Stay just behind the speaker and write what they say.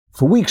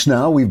For weeks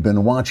now, we've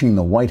been watching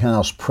the White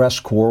House press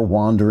corps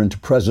wander into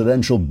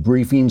presidential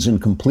briefings in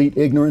complete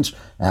ignorance,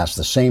 ask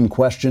the same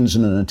questions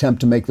in an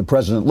attempt to make the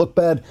president look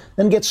bad,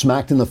 and get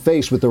smacked in the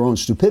face with their own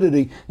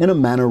stupidity in a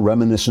manner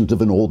reminiscent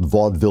of an old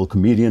vaudeville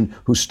comedian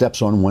who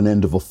steps on one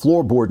end of a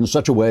floorboard in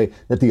such a way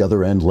that the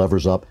other end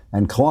levers up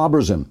and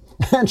clobbers him.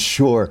 And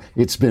sure,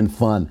 it's been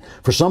fun.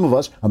 For some of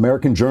us,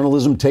 American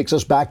journalism takes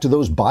us back to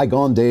those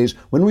bygone days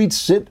when we'd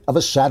sit of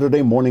a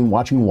Saturday morning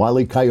watching Wile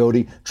E.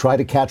 Coyote try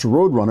to catch a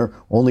roadrunner,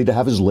 only to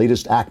have his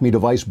latest Acme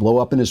device blow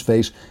up in his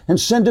face and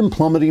send him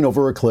plummeting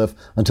over a cliff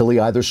until he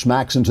either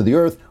smacks into the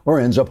earth or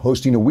ends up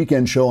hosting a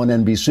weekend show on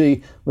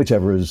NBC,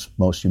 whichever is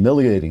most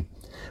humiliating.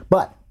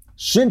 But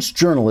since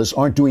journalists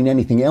aren't doing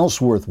anything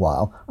else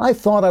worthwhile, I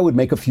thought I would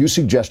make a few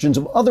suggestions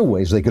of other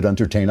ways they could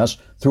entertain us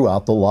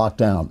throughout the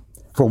lockdown.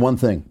 For one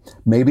thing,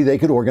 maybe they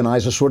could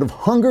organize a sort of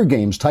Hunger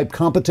Games type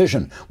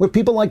competition where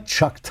people like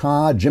Chuck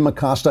Todd, Jim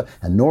Acosta,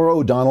 and Norah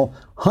O'Donnell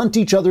hunt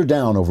each other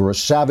down over a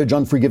savage,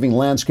 unforgiving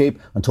landscape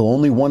until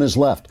only one is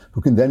left,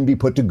 who can then be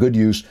put to good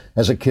use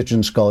as a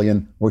kitchen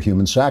scullion or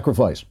human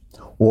sacrifice.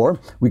 Or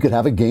we could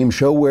have a game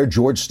show where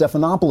George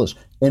Stephanopoulos,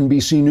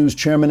 NBC News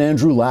chairman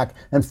Andrew Lack,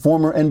 and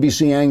former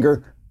NBC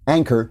anchor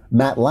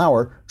Matt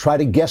Lauer try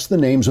to guess the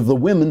names of the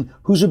women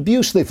whose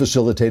abuse they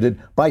facilitated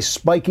by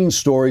spiking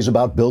stories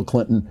about Bill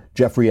Clinton,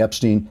 Jeffrey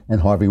Epstein, and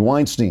Harvey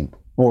Weinstein,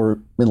 or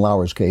in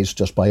Lauer's case,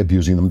 just by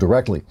abusing them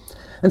directly.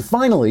 And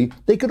finally,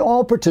 they could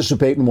all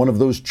participate in one of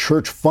those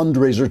church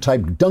fundraiser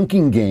type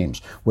dunking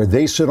games where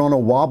they sit on a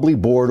wobbly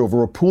board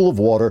over a pool of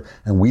water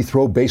and we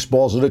throw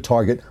baseballs at a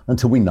target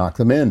until we knock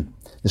them in.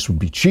 This would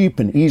be cheap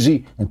and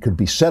easy and could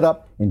be set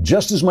up in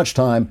just as much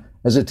time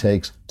as it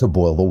takes to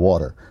boil the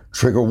water.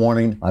 Trigger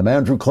warning, I'm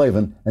Andrew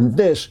Klavan, and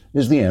this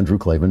is The Andrew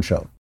Klavan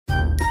Show.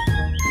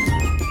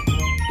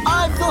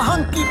 I feel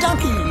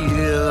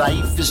hunky-dunky,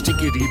 life is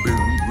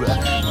tickety-boo.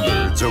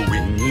 Birds are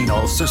winging,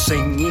 also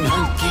singing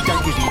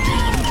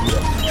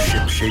hunky-dunky-doo.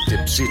 Ship-shaped,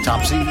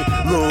 ipsy-topsy,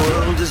 the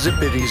world is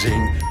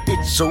zippity-zing.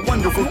 It's a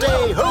wonderful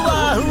day,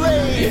 hurrah,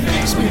 hooray! It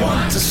makes me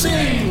want to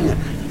sing.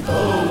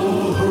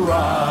 Oh,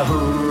 hurrah,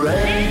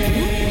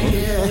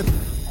 hooray!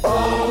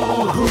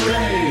 Oh,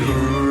 hooray,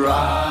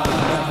 hurrah!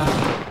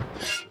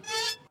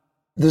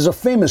 There's a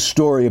famous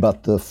story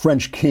about the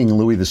French king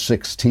Louis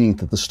XVI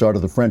at the start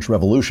of the French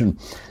Revolution,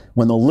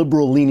 when the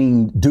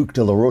liberal-leaning Duc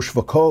de la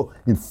Rochefoucauld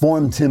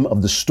informed him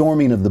of the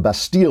storming of the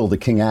Bastille. The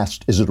king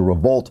asked, "Is it a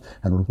revolt?"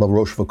 And La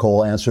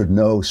Rochefoucauld answered,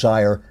 "No,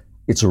 sire,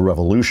 it's a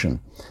revolution."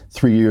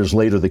 3 years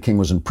later, the king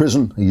was in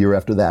prison. A year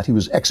after that, he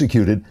was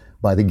executed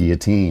by the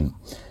guillotine.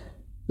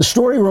 The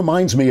story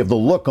reminds me of the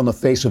look on the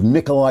face of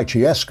Nicolae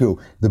Ceausescu,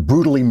 the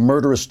brutally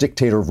murderous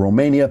dictator of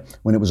Romania,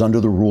 when it was under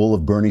the rule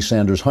of Bernie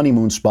Sanders'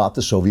 honeymoon spot,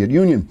 the Soviet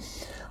Union.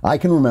 I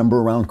can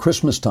remember around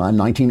Christmas time,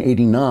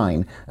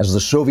 1989, as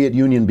the Soviet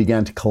Union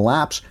began to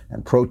collapse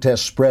and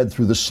protests spread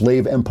through the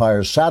slave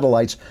empire's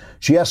satellites,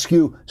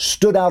 Ceausescu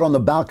stood out on the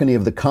balcony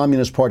of the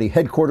Communist Party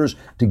headquarters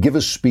to give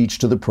a speech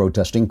to the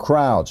protesting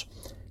crowds.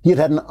 He had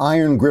had an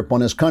iron grip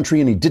on his country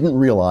and he didn't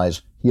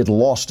realize he had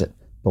lost it.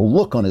 The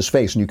look on his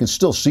face, and you can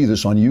still see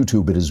this on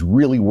YouTube, it is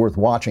really worth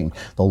watching.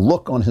 The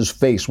look on his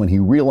face when he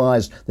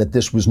realized that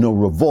this was no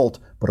revolt,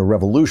 but a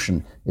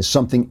revolution, is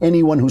something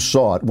anyone who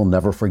saw it will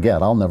never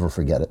forget. I'll never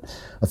forget it.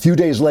 A few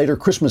days later,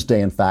 Christmas Day,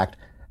 in fact,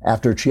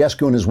 after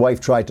Ceausescu and his wife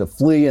tried to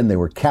flee and they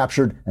were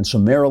captured and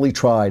summarily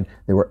tried,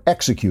 they were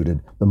executed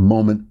the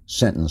moment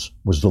sentence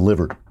was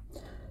delivered.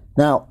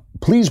 Now,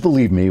 please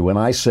believe me when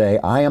I say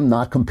I am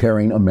not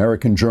comparing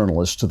American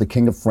journalists to the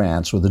King of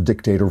France or the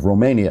dictator of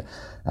Romania.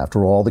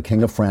 After all, the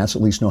King of France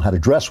at least knew how to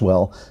dress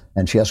well,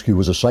 and Ceausescu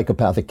was a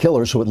psychopathic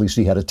killer, so at least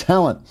he had a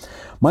talent.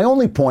 My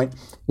only point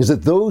is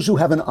that those who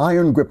have an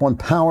iron grip on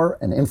power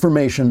and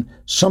information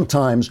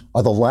sometimes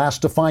are the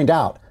last to find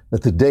out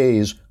that the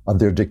days of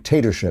their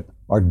dictatorship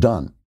are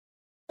done.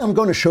 I'm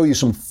going to show you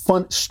some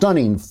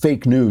stunning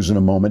fake news in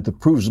a moment that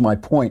proves my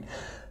point.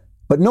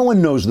 But no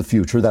one knows the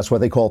future. That's why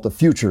they call it the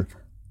future.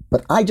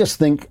 But I just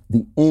think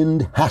the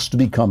end has to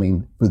be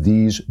coming for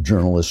these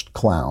journalist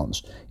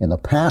clowns. In the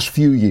past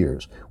few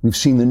years, we've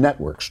seen the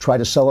networks try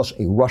to sell us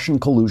a Russian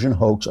collusion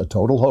hoax, a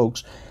total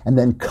hoax, and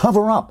then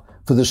cover up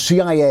for the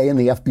CIA and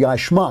the FBI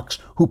schmucks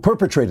who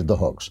perpetrated the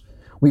hoax.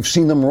 We've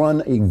seen them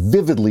run a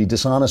vividly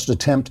dishonest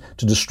attempt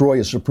to destroy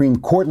a Supreme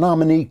Court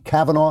nominee,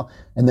 Kavanaugh,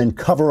 and then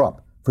cover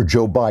up for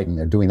Joe Biden.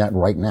 They're doing that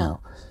right now.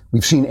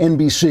 We've seen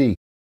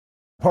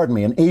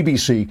and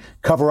ABC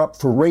cover up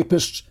for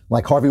rapists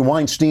like Harvey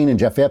Weinstein and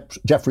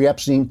Jeffrey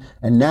Epstein,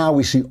 and now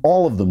we see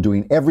all of them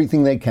doing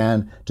everything they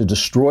can to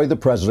destroy the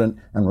president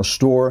and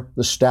restore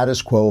the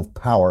status quo of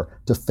power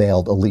to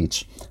failed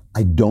elites.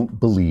 I don't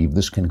believe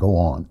this can go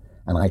on,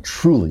 and I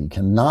truly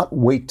cannot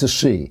wait to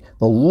see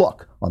the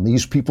look on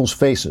these people's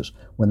faces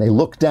when they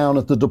look down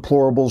at the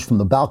deplorables from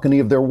the balcony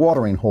of their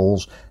watering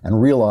holes and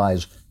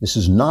realize this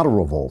is not a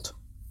revolt,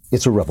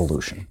 it's a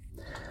revolution.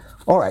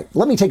 All right,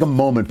 let me take a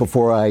moment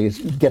before I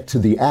get to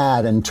the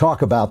ad and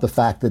talk about the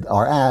fact that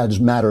our ads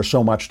matter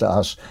so much to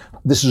us.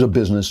 This is a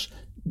business.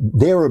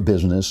 They're a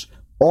business.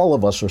 All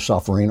of us are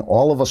suffering.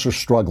 All of us are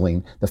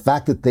struggling. The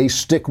fact that they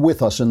stick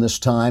with us in this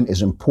time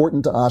is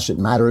important to us. It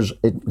matters.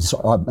 It's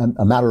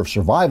a matter of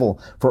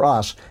survival for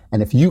us.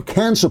 And if you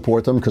can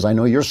support them, because I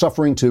know you're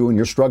suffering too and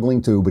you're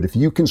struggling too, but if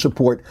you can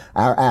support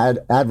our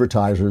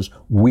advertisers,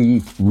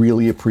 we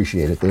really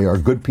appreciate it. They are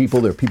good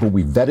people. They're people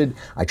we vetted.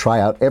 I try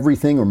out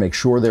everything or make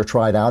sure they're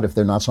tried out. If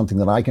they're not something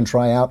that I can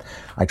try out,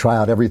 I try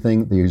out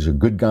everything. These are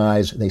good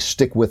guys. They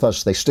stick with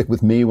us. They stick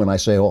with me when I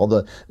say all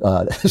the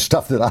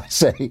stuff that I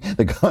say,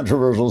 the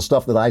controversial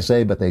stuff that I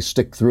say, but they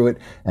stick through it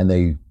and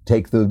they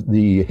take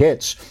the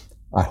hits.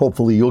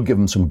 Hopefully you'll give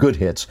them some good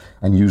hits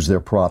and use their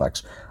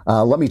products.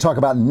 Let me talk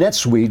about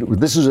NetSuite.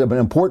 This is an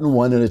important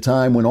one at a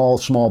time when all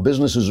small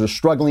businesses are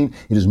struggling.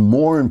 It is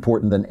more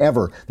important than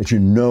ever that you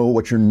know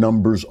what your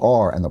numbers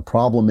are. And the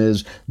problem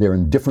is they're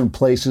in different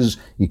places.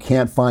 You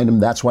can't find them.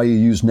 That's why you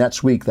use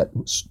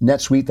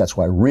NetSuite. That's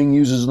why Ring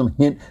uses them.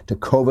 Hint to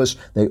Covis.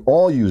 They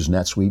all use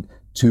NetSuite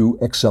to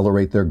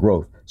accelerate their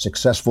growth.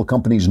 Successful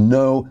companies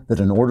know that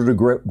in order to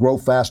grow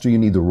faster, you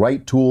need the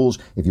right tools.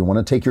 If you want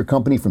to take your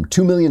company from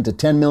 2 million to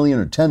 10 million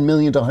or 10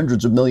 million to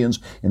hundreds of millions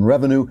in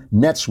revenue,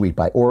 NetSuite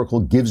by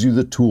Oracle gives you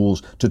the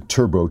tools to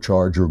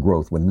turbocharge your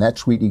growth. With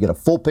NetSuite, you get a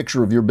full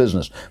picture of your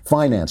business,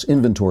 finance,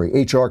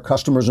 inventory, HR,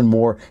 customers, and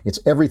more. It's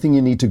everything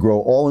you need to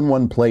grow all in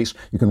one place.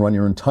 You can run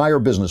your entire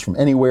business from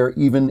anywhere,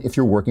 even if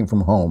you're working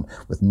from home.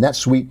 With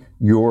NetSuite,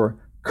 you're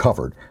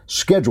covered.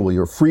 Schedule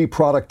your free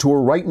product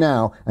tour right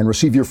now and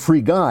receive your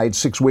free guide,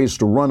 6 ways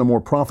to run a more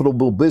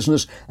profitable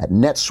business at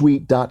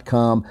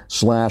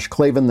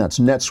netsuite.com/Klavan. That's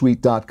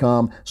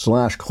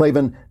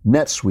netsuite.com/Klavan.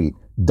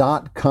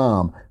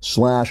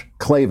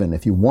 netsuite.com/Klavan.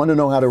 If you want to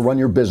know how to run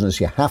your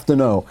business, you have to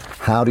know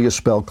how do you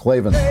spell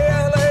Klavan.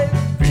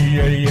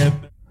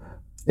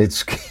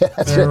 That's it.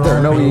 There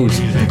are no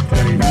E's.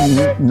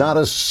 Not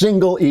a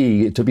single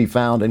E to be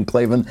found in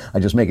Klavan. I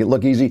just make it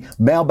look easy.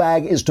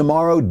 Mailbag is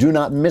tomorrow. Do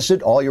not miss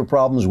it. All your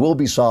problems will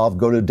be solved.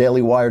 Go to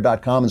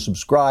dailywire.com and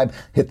subscribe.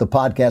 Hit the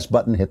podcast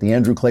button. Hit the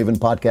Andrew Klavan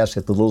podcast.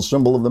 Hit the little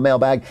symbol of the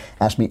mailbag.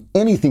 Ask me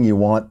anything you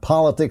want.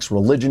 Politics,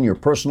 religion, your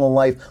personal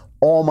life.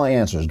 All my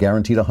answers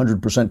guaranteed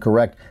 100%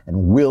 correct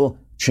and will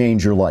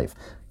change your life.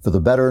 For the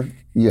better,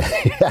 you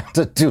have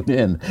to tune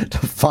in to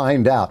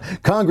find out.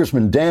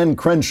 Congressman Dan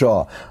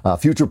Crenshaw,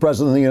 future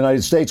president of the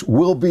United States,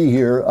 will be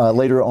here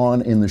later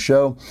on in the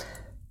show.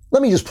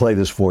 Let me just play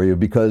this for you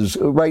because,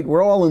 right,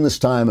 we're all in this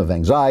time of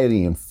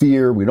anxiety and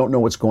fear. We don't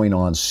know what's going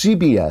on.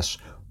 CBS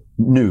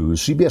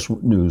News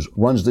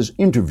runs this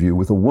interview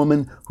with a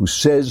woman who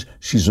says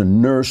she's a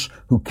nurse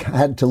who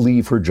had to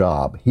leave her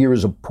job. Here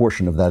is a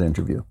portion of that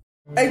interview.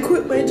 I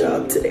quit my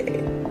job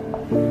today.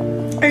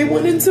 I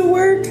went into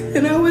work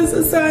and I was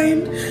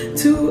assigned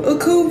to a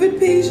COVID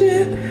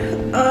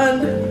patient on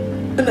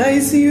an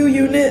ICU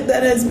unit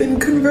that has been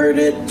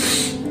converted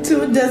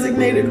to a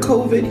designated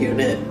COVID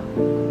unit.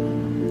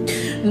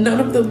 None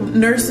of the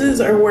nurses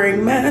are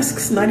wearing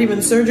masks, not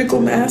even surgical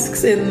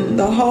masks in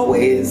the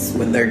hallways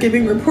when they're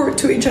giving report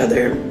to each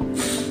other.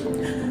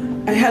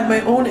 I had my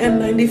own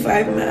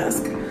N95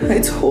 mask. I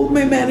told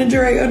my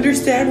manager I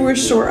understand we're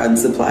short on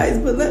supplies,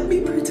 but let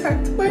me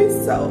protect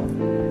myself.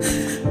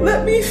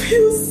 Let me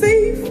feel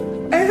safe.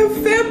 I have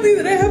family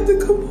that I have to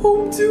come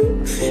home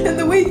to, and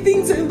the way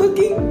things are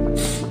looking,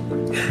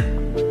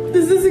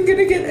 this isn't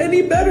gonna get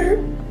any better.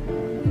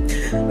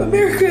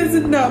 America is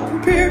not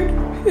prepared,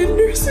 and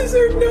nurses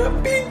are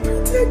not being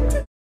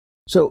protected.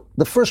 So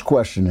the first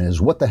question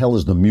is, what the hell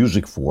is the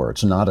music for?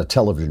 It's not a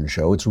television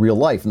show, it's real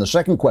life. And the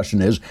second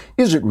question is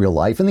it real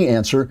life? And the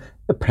answer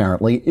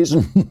apparently is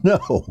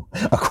no.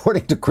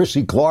 According to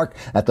Chrissy Clark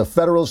at the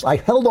Federalist, I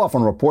held off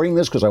on reporting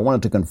this because I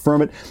wanted to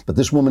confirm it, but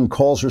this woman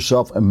calls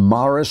herself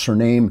Amaris. Her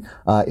name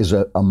is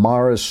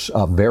Amaris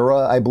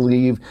Vera, I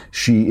believe.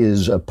 She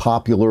is a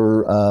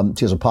popular,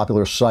 she has a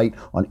popular site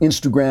on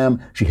Instagram.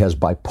 She has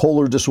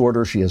bipolar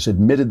disorder. She has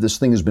admitted this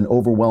thing has been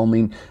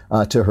overwhelming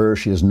to her.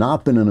 She has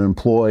not been an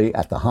employee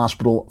at the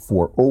hospital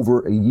for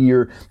over a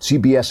year.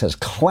 CBS has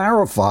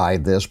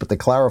clarified this, but the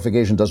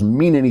clarification doesn't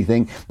mean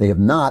anything. They have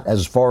not,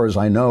 as far as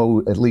I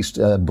know, at least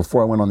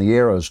before I went on the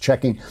air, I was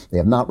checking. They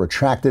have not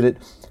retracted it.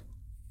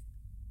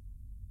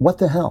 What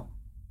the hell?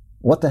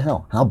 What the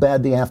hell? How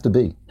bad do you have to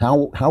be?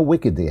 How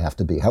wicked do you have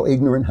to be? How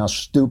ignorant, how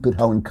stupid,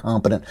 how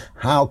incompetent,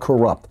 how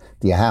corrupt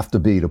do you have to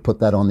be to put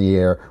that on the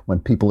air when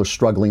people are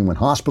struggling, when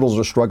hospitals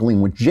are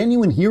struggling, when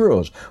genuine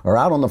heroes are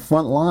out on the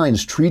front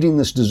lines treating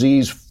this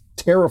disease,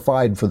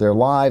 terrified for their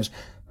lives?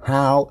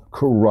 How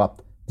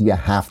corrupt do you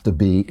have to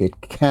be?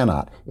 It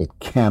cannot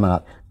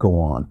go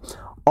on.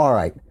 All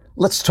right.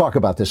 Let's talk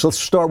about this. Let's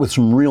start with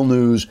some real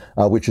news,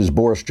 which is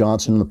Boris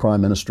Johnson, the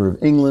Prime Minister of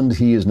England.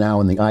 He is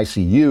now in the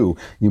ICU.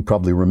 You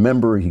probably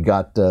remember he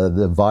got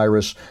the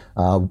virus,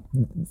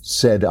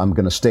 said, I'm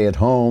going to stay at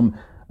home.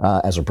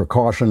 as a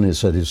precaution. He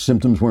said his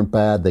symptoms weren't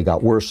bad. They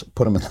got worse,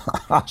 put him in the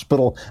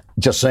hospital,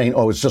 just saying,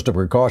 oh, it's just a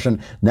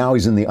precaution. Now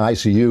he's in the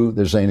ICU.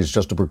 They're saying it's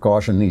just a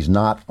precaution. He's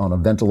not on a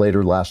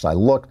ventilator. Last I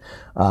looked,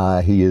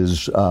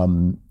 he's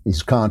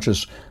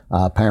conscious.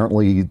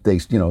 Apparently,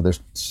 they're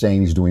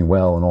saying he's doing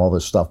well and all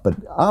this stuff. But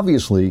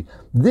obviously,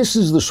 this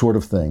is the sort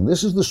of thing,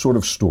 this is the sort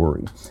of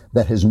story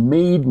that has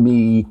made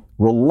me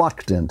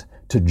reluctant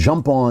to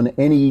jump on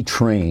any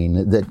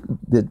train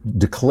that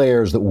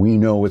declares that we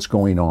know what's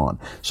going on.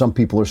 Some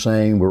people are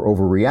saying we're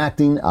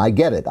overreacting. I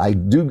get it. I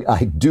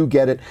do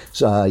get it.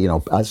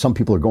 Some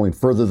people are going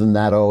further than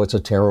that. Oh, it's a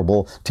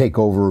terrible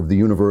takeover of the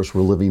universe.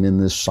 We're living in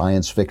this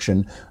science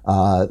fiction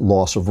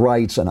loss of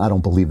rights, and I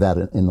don't believe that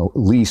in the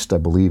least. I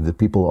believe that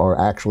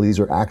these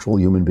are actual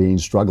human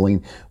beings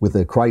struggling with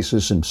a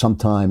crisis and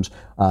sometimes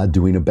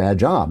doing a bad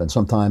job, and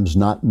sometimes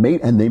not.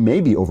 And they may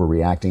be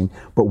overreacting,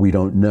 but we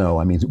don't know.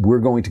 I mean, we're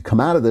going to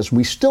come out of this.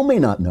 We still may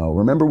not know.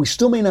 Remember, we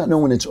still may not know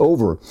when it's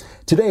over.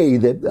 Today,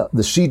 the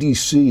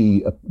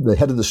CDC, the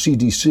head of the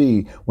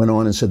CDC, went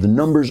on and said the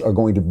numbers are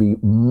going to be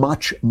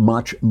much,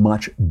 much,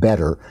 much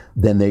better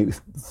than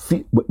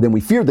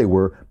we feared they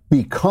were,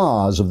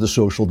 because of the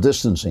social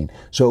distancing.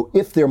 So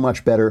if they're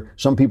much better,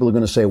 some people are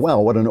going to say,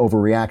 well, what an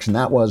overreaction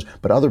that was.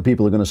 But other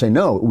people are going to say,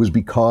 no, it was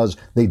because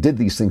they did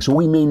these things. So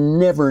we may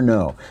never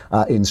know.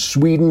 In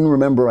Sweden,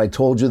 remember I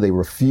told you they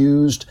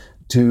refused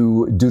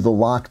to do the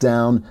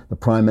lockdown. The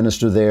prime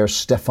minister there,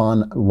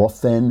 Stefan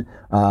Löfven,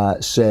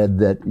 said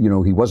that,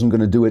 he wasn't going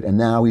to do it. And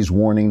now he's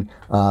warning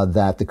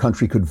that the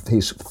country could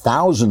face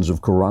thousands of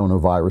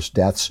coronavirus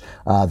deaths.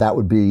 That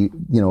would be,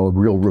 a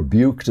real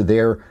rebuke to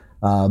their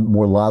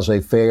more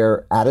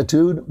laissez-faire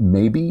attitude.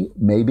 Maybe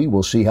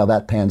we'll see how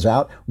that pans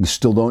out. You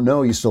still don't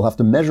know. You still have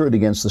to measure it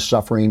against the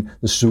suffering,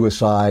 the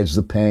suicides,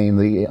 the pain,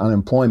 the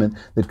unemployment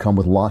that come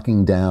with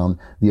locking down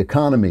the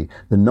economy.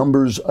 The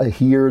numbers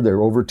here,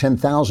 they're over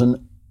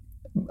 10,000.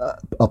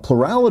 A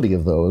plurality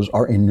of those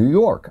are in New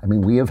York. I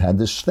mean, we have had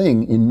this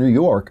thing in New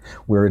York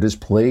where it is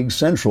plague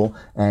central,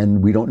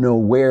 and we don't know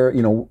where,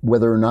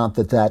 whether or not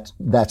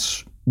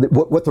that's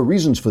what the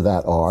reasons for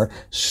that are.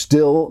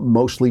 Still,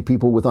 mostly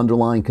people with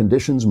underlying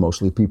conditions,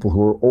 mostly people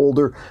who are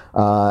older,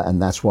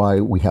 and that's why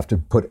we have to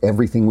put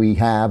everything we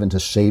have into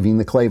saving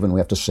the Klavan. We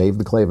have to save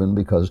the Klavan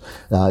because,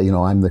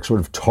 I'm the sort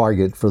of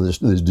target for this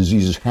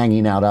disease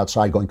hanging out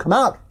outside going, come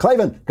out,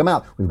 Klavan, come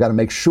out. We've got to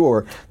make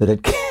sure that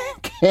it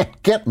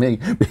can't get me,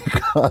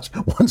 because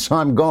once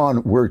I'm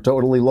gone, we're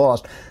totally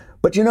lost.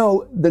 But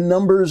the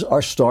numbers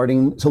are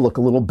starting to look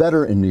a little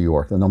better in New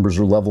York. The numbers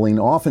are leveling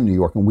off in New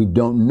York, and we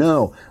don't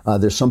know.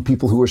 There's some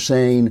people who are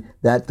saying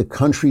that the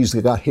countries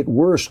that got hit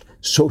worst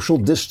social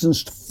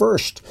distanced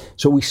first.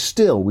 So we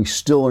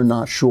still are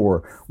not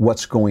sure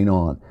what's going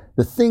on.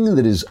 The thing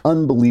that is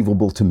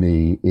unbelievable to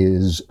me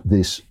is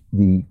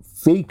the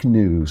fake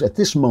news at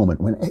this moment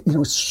when,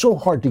 it's so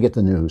hard to get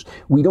the news.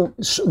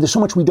 There's so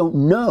much we don't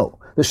know.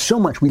 There's so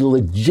much we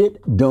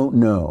legit don't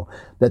know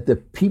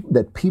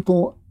that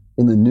people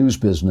in the news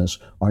business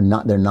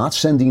they're not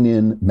sending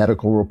in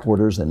medical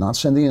reporters, they're not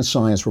sending in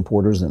science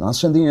reporters, they're not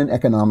sending in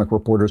economic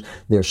reporters,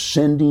 they're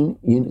send in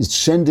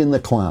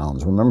the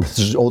clowns. Remember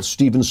this old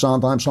Stephen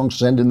Sondheim song,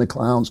 Send in the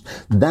Clowns?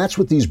 That's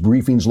what these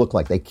briefings look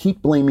like. They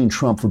keep blaming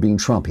Trump for being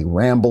Trump. He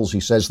rambles, he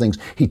says things,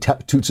 he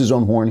toots his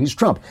own horn, he's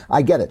Trump.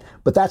 I get it.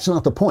 But that's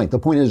not the point. The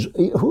point is,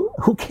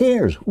 who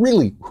cares?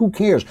 Really, who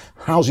cares?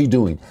 How's he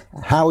doing?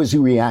 How is he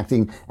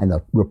reacting? And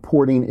the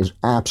reporting is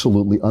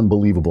absolutely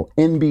unbelievable.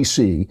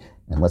 NBC,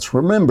 and let's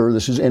remember,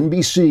 this is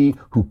NBC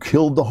who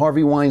killed the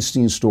Harvey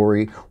Weinstein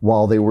story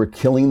while they were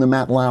killing the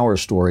Matt Lauer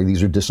story.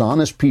 These are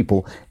dishonest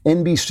people.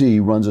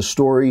 NBC runs a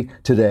story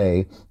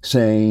today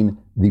saying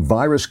the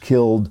virus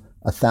killed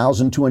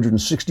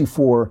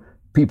 1,264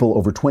 people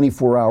over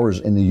 24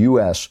 hours in the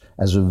U.S.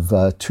 as of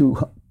 2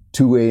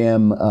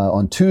 a.m.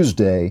 On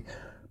Tuesday.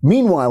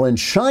 Meanwhile, in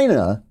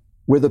China,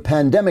 where the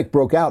pandemic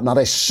broke out, not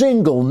a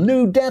single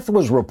new death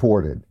was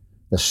reported.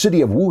 The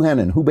city of Wuhan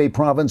in Hubei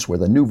province, where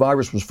the new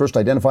virus was first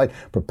identified,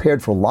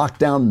 prepared for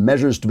lockdown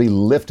measures to be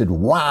lifted.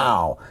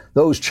 Wow,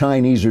 those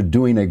Chinese are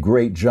doing a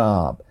great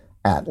job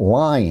at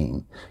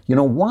lying.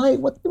 Why?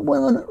 What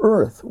on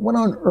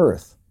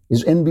earth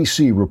is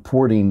NBC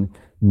reporting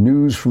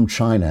news from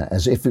China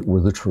as if it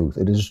were the truth?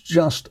 It is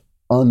just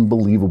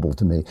unbelievable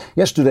to me.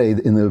 Yesterday,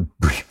 in the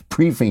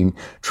briefing,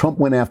 Trump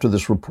went after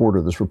this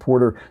reporter. This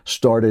reporter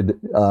started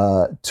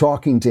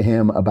talking to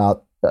him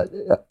about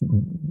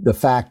the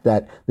fact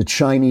that the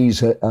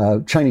Chinese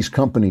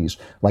companies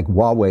like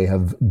Huawei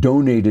have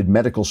donated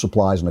medical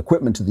supplies and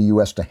equipment to the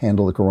U.S. to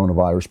handle the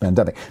coronavirus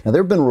pandemic. Now,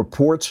 there have been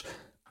reports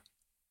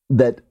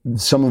that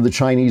some of the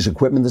Chinese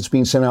equipment that's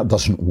being sent out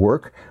doesn't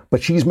work,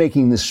 but she's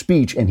making this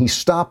speech, and he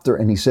stopped her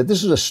and he said,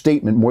 this is a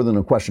statement more than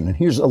a question. And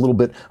here's a little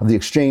bit of the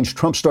exchange.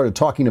 Trump started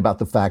talking about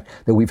the fact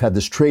that we've had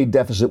this trade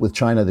deficit with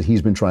China that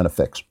he's been trying to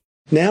fix.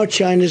 Now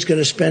China's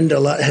going to spend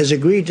has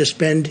agreed to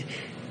spend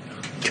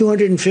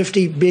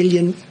 $250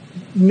 billion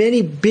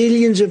many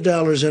billions of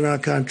dollars in our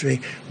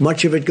country,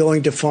 much of it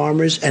going to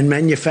farmers and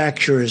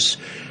manufacturers.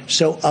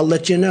 So I'll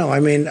let you know. I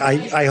mean,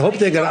 I hope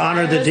they're going to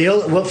honor the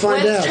deal. We'll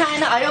find out.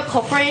 China, are you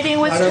cooperating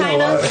with I don't China?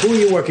 know. Who are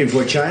you working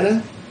for,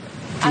 China?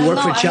 You work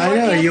for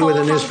China, or are you with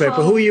a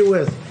newspaper? Who are you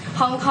with?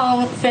 Hong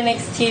Kong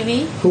Phoenix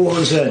TV. Who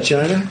owns that,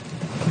 China?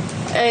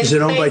 Is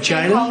it owned by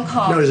China? Hong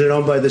Kong. No, is it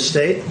owned by the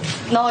state?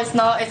 No, it's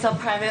not. It's a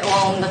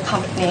private-owned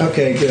company.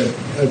 Okay, good.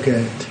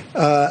 Okay.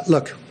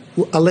 Look,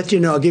 I'll let you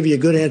know. I'll give you a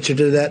good answer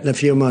to that in a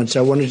few months.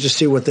 I wanted to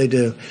see what they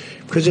do.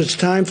 Because it's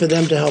time for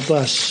them to help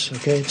us,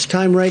 okay? It's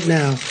time right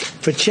now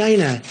for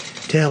China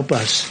to help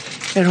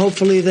us. And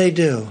hopefully they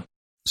do.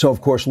 So,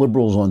 of course,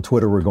 liberals on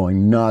Twitter were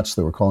going nuts.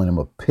 They were calling him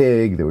a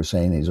pig. They were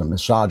saying he's a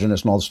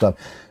misogynist and all this stuff.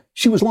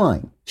 She was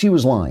lying. She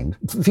was lying.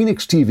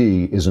 Phoenix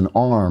TV is an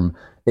arm.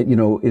 It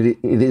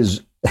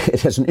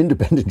has an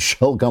independent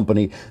shell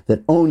company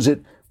that owns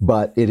it,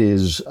 but it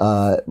is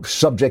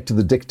subject to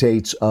the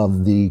dictates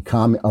of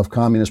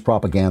communist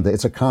propaganda.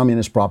 It's a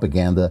communist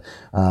propaganda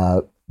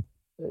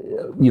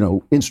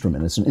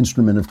instrument. It's an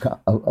instrument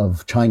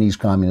of Chinese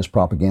communist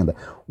propaganda.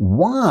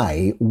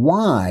 Why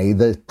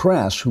the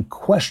press, who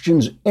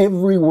questions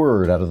every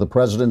word out of the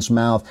president's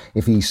mouth,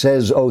 if he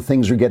says, oh,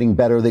 things are getting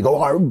better, they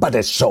go, oh, but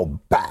it's so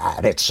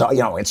bad. It's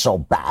so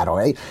bad. All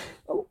right.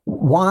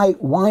 Why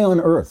on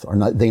earth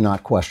are they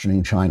not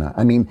questioning China?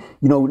 I mean,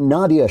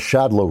 Nadia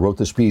Shadlow wrote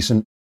this piece,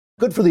 and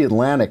good for the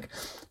Atlantic,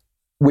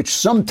 which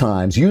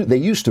sometimes they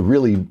used to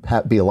really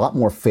be a lot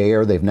more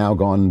fair. They've now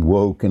gone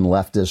woke and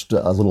leftist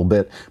a little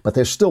bit, but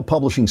they're still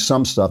publishing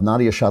some stuff.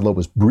 Nadia Shadlow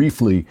was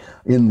briefly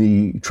in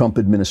the Trump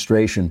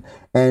administration,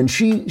 and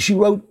she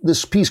wrote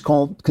this piece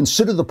called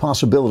 "Consider the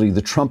Possibility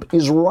that Trump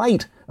is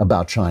Right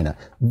About China."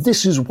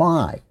 This is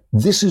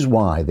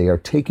why they are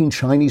taking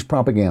Chinese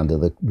propaganda,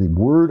 the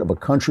word of a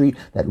country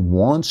that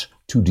wants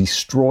to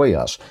destroy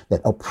us,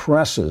 that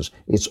oppresses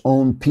its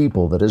own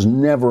people, that has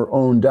never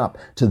owned up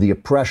to the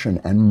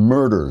oppression and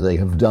murder they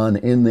have done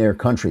in their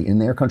country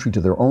to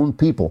their own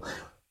people.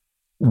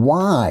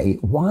 Why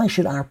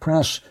should our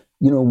press,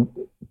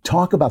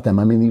 talk about them?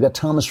 I mean, you got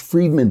Thomas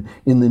Friedman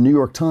in the New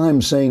York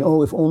Times saying,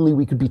 oh, if only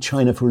we could be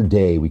China for a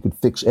day, we could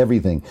fix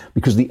everything,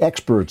 because the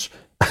experts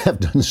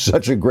have done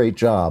such a great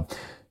job.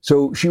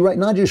 So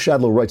Nadia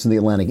Shadlow writes in The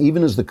Atlantic,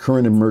 even as the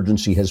current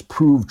emergency has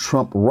proved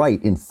Trump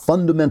right in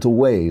fundamental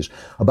ways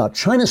about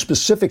China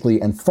specifically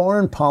and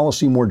foreign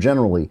policy more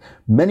generally,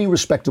 many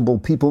respectable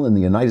people in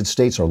the United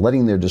States are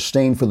letting their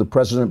disdain for the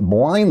president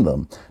blind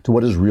them to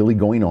what is really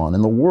going on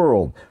in the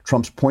world.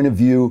 Trump's point of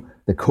view,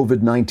 the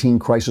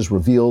COVID-19 crisis,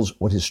 reveals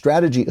what his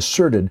strategy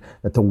asserted,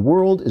 that the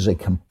world is a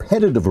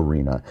competitive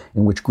arena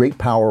in which great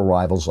power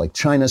rivals like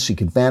China seek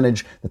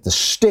advantage, that the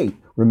state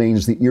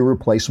remains the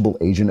irreplaceable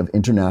agent of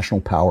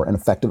international power and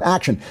effective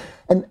action.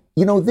 And,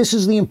 this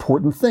is the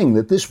important thing,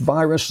 that this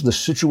virus, the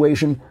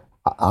situation,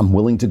 I'm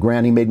willing to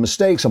grant he made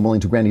mistakes. I'm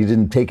willing to grant he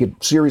didn't take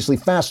it seriously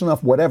fast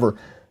enough, whatever.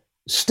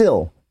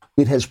 Still,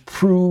 it has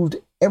proved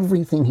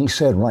everything he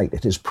said right.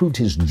 It has proved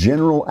his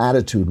general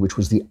attitude, which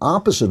was the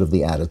opposite of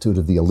the attitude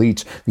of the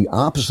elites, the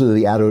opposite of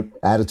the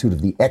attitude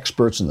of the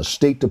experts in the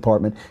State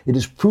Department. It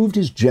has proved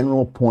his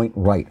general point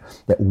right,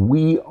 that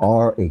we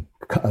are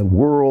a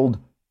world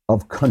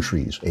of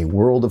countries, a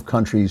world of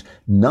countries.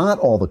 Not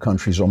all the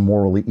countries are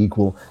morally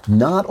equal.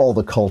 Not all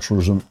the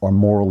cultures are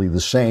morally the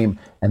same,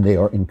 and they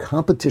are in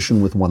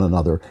competition with one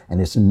another.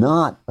 And it's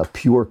not a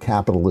pure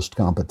capitalist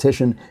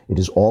competition. It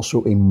is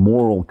also a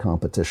moral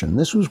competition.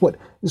 This was what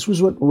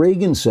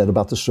Reagan said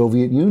about the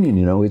Soviet Union.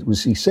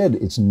 He said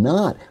it's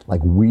not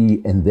like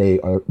we and they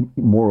are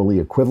morally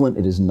equivalent.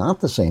 It is not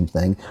the same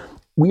thing.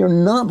 We are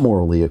not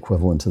morally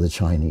equivalent to the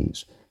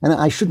Chinese. And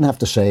I shouldn't have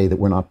to say that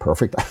we're not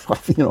perfect.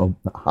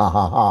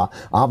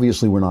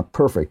 Obviously, we're not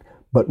perfect.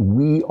 But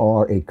we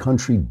are a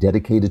country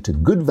dedicated to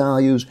good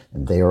values,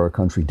 and they are a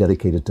country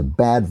dedicated to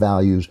bad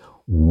values.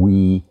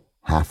 We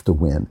have to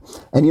win.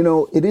 And,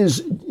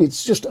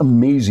 it's just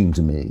amazing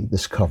to me,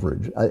 this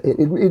coverage.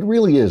 It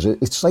really is.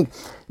 It's like,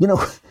 you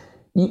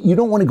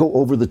don't want to go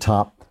over the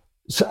top.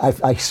 So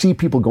I see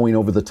people going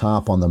over the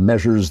top on the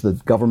measures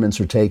that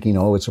governments are taking.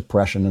 Oh, it's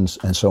oppression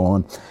and so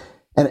on.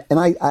 And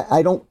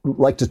I don't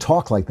like to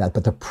talk like that,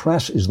 but the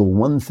press is the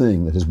one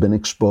thing that has been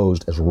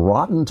exposed as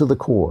rotten to the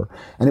core.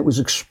 And it was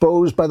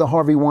exposed by the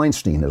Harvey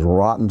Weinstein as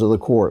rotten to the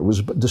core. It was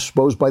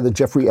exposed by the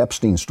Jeffrey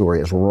Epstein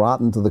story as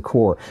rotten to the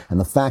core. And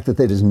the fact that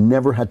has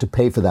never had to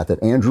pay for that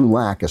Andrew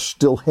Lack is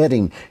still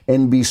heading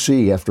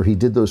NBC after he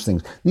did those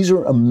things. These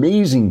are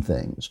amazing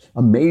things,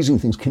 amazing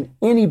things. Can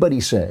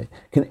anybody say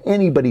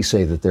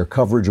that their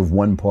coverage of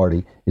one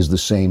party is the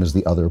same as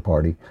the other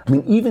party? I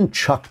mean, even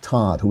Chuck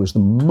Todd, who is the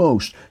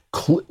most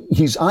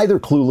he's either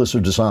clueless or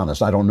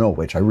dishonest. I don't know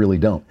which. I really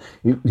don't.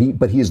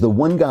 But he is the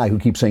one guy who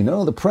keeps saying,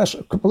 no, the press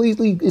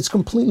it's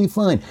completely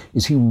fine.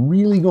 Is he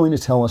really going to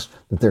tell us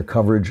that their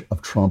coverage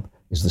of Trump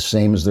is the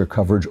same as their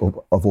coverage of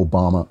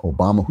Obama?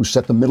 Obama, who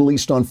set the Middle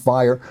East on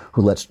fire,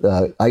 who lets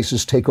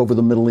ISIS take over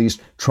the Middle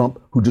East.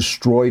 Trump, who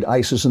destroyed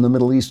ISIS in the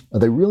Middle East. Are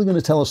they really going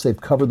to tell us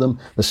they've covered them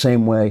the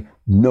same way?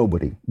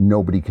 Nobody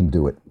can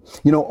do it.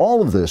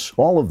 All of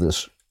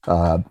this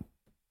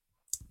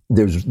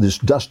there's this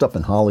dust up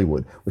in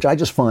Hollywood, which I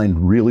just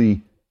find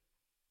really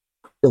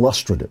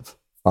illustrative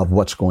of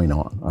what's going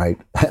on, right?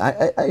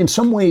 In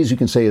some ways you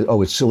can say,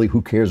 oh, it's silly,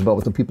 who cares about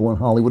what the people in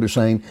Hollywood are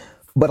saying?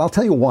 But I'll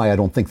tell you why I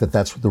don't think that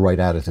that's the right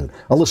attitude.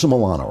 Alyssa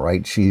Milano,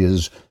 right? She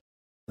is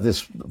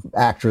this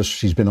actress.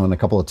 She's been on a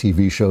couple of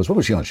TV shows. What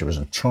was she on? She was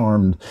in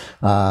Charmed.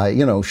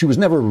 She was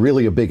never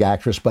really a big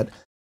actress, but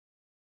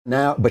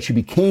she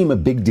became a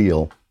big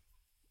deal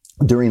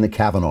during the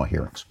Kavanaugh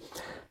hearings.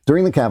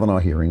 During the Kavanaugh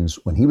hearings,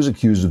 when he was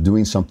accused of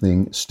doing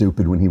something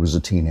stupid when he was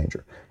a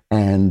teenager.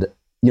 And,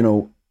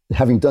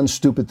 having done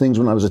stupid things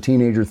when I was a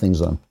teenager, things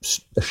I'm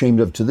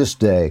ashamed of to this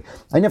day,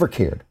 I never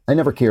cared. I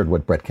never cared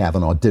what Brett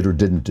Kavanaugh did or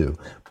didn't do.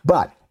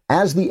 But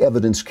as the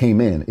evidence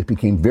came in, it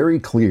became very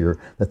clear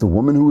that the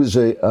woman who was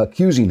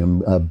accusing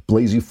him,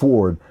 Blasey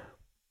Ford,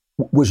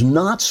 was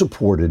not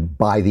supported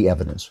by the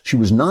evidence. She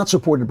was not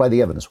supported by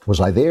the evidence. Was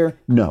I there?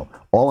 No.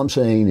 All I'm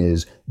saying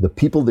is the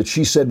people that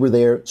she said were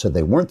there said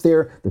they weren't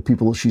there. The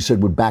people she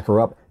said would back her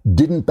up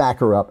didn't back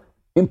her up.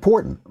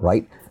 Important,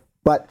 right?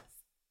 But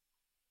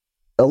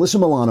Alyssa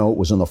Milano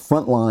was on the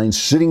front line,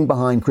 sitting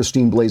behind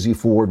Christine Blasey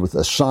Ford with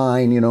a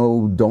sign,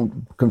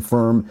 don't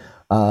confirm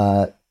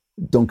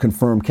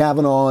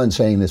Kavanaugh, and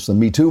saying this the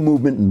Me Too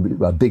movement,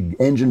 and a big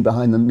engine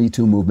behind the Me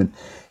Too movement.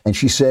 And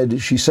she said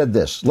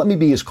this, let me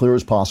be as clear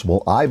as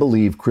possible. I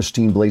believe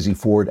Christine Blasey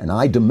Ford, and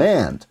I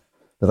demand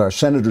that our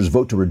senators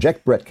vote to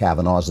reject Brett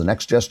Kavanaugh as the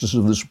next justice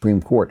of the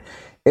Supreme Court.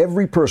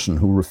 Every person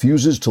who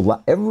refuses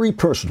to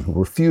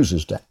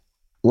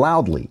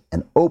loudly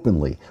and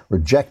openly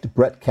reject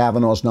Brett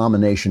Kavanaugh's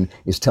nomination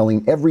is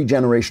telling every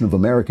generation of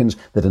Americans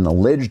that an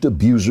alleged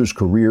abuser's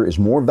career is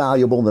more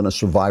valuable than a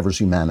survivor's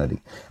humanity.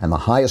 And the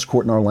highest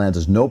court in our land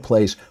is no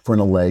place for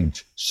an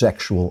alleged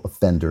sexual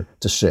offender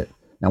to sit.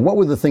 Now, what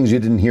were the things you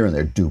didn't hear in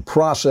there? Due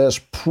process,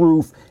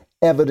 proof,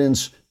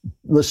 evidence,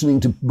 listening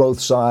to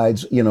both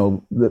sides,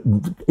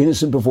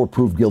 innocent before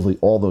proved guilty,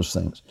 all those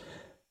things.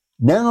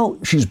 Now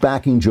she's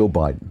backing Joe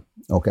Biden.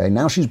 Okay,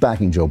 now she's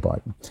backing Joe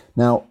Biden.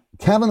 Now,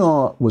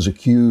 Kavanaugh was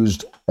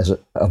accused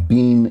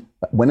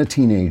when a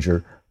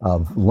teenager,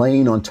 of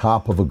laying on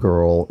top of a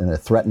girl in a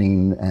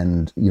threatening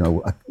and,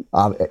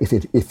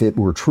 if it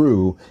were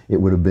true, it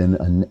would have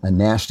been a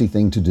nasty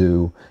thing to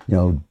do,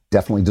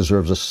 definitely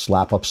deserves a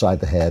slap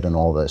upside the head and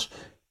all this.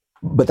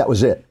 But that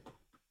was it.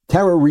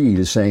 Tara Reid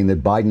is saying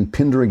that Biden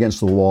pinned her against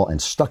the wall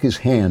and stuck his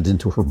hand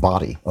into her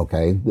body,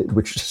 okay,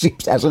 which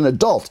seems as an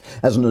adult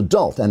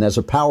and as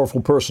a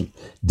powerful person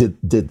did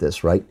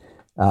this, right?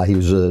 He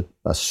was a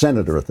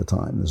senator at the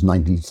time. He was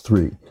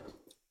 93.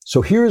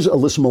 So here's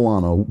Alyssa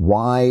Milano,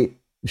 why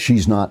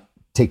she's not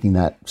taking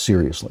that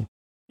seriously.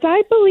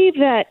 I believe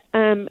that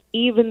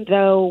even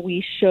though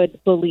we should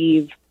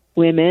believe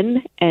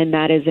women, and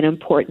that is an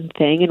important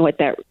thing, and what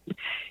that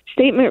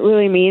statement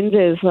really means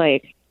is,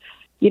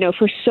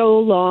 for so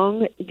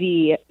long,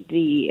 the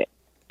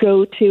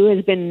go-to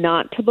has been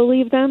not to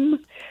believe them.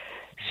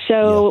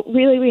 So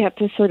really we have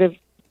to sort of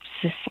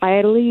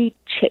societally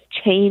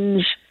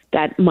change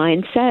that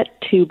mindset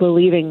to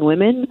believing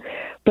women,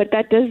 but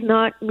that does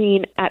not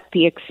mean at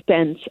the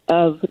expense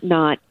of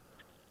not,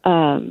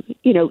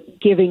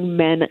 giving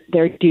men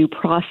their due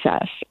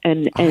process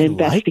and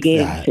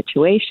investigating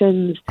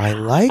situations. I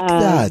like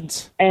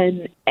that.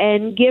 And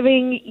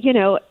giving,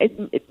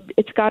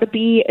 it's got to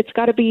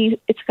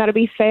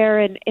be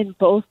fair in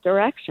both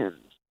directions.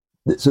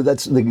 So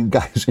that's the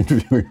guy who's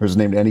interviewing her is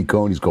named Andy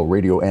Cohen. He's called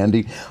Radio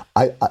Andy.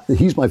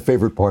 He's my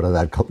favorite part of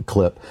that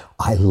clip.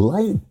 I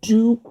like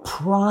due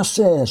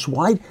process.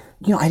 Why?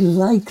 I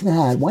like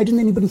that. Why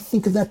didn't anybody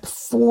think of that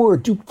before?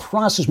 Due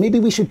process.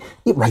 Maybe we should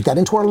write that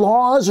into our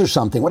laws or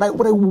something. What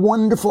a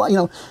wonderful,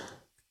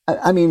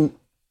 I mean,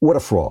 what a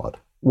fraud.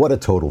 What a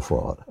total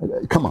fraud.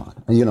 Come on.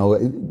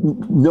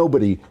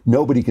 Nobody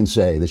can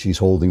say that she's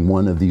holding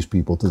one of these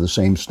people to the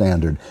same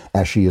standard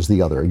as she is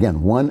the other.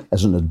 Again, one,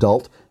 as an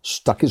adult,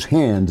 stuck his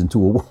hand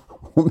into a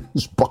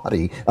woman's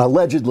body,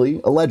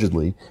 allegedly.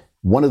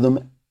 One of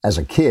them, as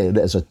a kid,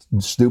 as a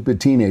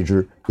stupid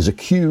teenager, is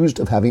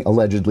accused of having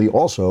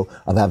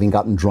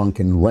gotten drunk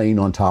and laying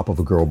on top of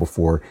a girl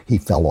before he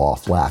fell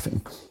off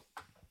laughing.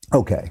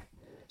 Okay.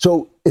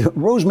 So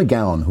Rose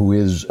McGowan, who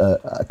is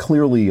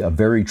clearly a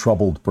very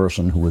troubled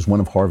person, who was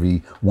one of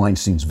Harvey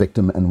Weinstein's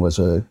victim and was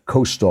a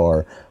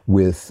co-star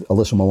with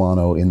Alyssa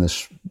Milano in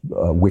this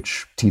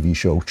witch TV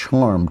show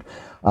Charmed.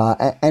 I'll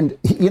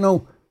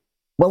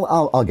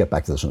get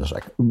back to this in a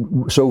sec.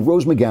 So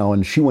Rose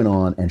McGowan, she went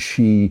on and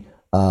she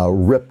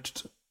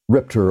ripped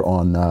her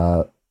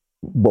on,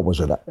 what was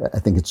it? I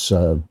think it's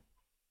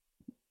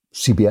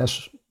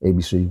CBS.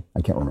 ABC,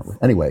 I can't remember.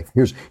 Anyway,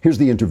 here's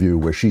the interview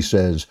where she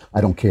says, I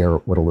don't care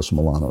what Alyssa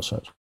Milano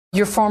says.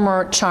 Your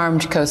former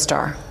Charmed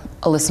co-star,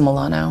 Alyssa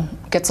Milano,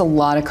 gets a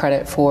lot of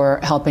credit for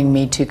helping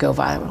Me Too go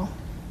viral.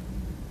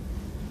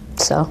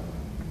 So?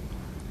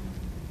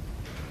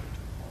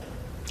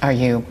 Are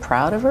you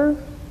proud of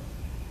her?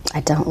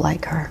 I don't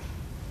like her.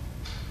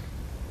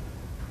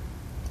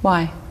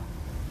 Why?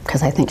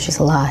 Because I think she's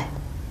a lie.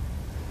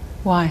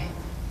 Why?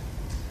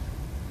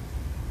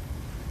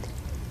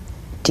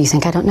 Do you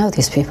think I don't know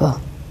these people?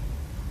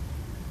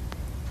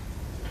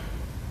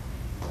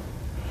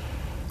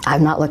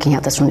 I'm not looking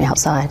at this from the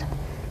outside.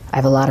 I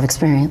have a lot of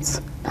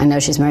experience. I know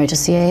she's married to a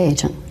CIA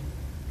agent.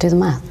 Do the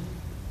math.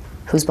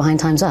 Who's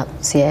behind Time's Up?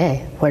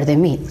 CIA. Where do they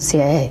meet?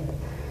 CIA.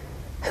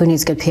 Who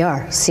needs good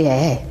PR?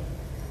 CIA.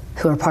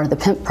 Who are part of the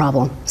pimp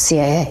problem?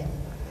 CIA.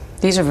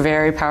 These are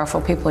very powerful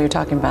people you're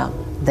talking about.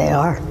 They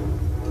are.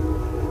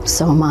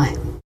 So am I.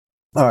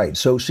 All right,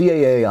 so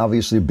CAA,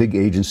 obviously a big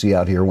agency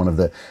out here, one of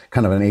the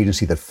kind of an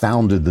agency that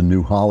founded the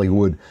new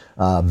Hollywood,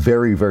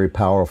 very, very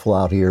powerful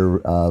out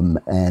here,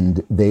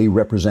 and they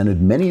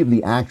represented many of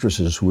the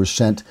actresses who were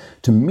sent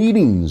to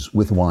meetings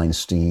with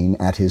Weinstein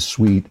at his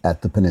suite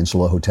at the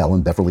Peninsula Hotel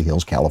in Beverly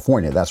Hills,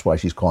 California. That's why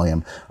she's calling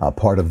him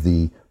part of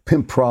the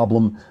pimp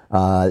problem.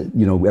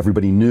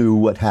 Everybody knew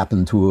what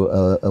happened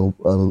to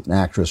an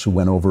actress who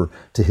went over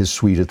to his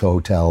suite at the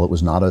hotel. It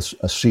was not a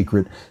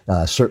secret,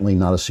 certainly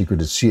not a secret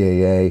at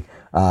CAA.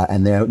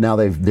 And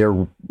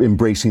they're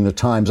embracing the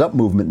Time's Up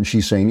movement, and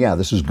she's saying, yeah,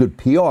 this is good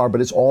PR, but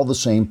it's all the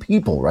same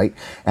people, right?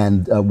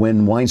 And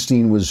when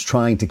Weinstein was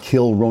trying to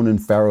kill Ronan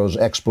Farrow's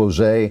expose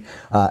in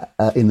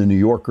the New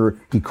Yorker,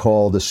 he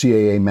called the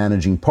CAA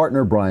managing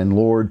partner, Brian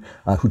Lord,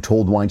 who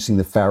told Weinstein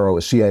that Farrow,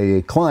 a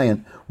CIA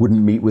client,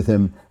 wouldn't meet with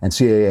him, and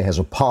CAA has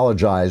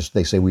apologized.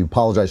 They say, we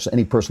apologize to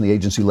any person the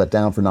agency let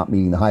down for not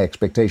meeting the high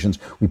expectations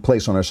we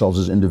place on ourselves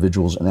as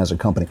individuals and as a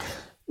company.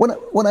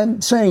 What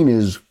I'm saying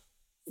is,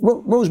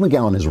 Rose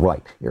McGowan is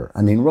right here.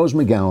 I mean, Rose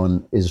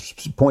McGowan is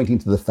pointing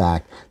to the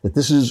fact that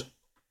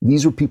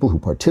these are people who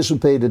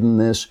participated in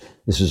this.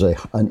 This is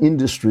an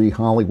industry,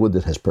 Hollywood,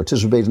 that has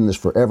participated in this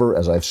forever.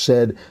 As I've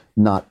said,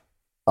 not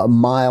a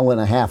mile and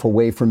a half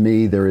away from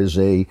me, there is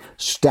a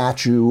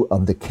statue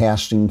of the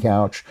casting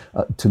couch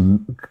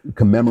to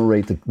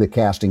commemorate the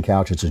casting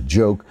couch. It's a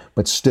joke,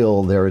 but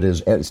still, there it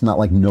is. It's not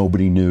like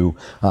nobody knew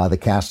the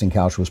casting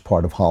couch was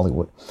part of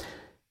Hollywood.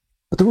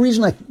 But the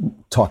reason I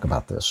talk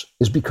about this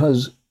is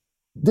because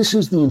this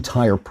is the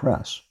entire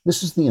press.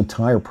 This is the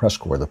entire press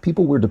corps, the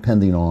people we're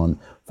depending on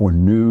for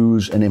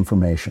news and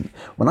information.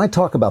 When I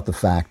talk about the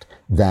fact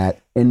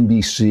that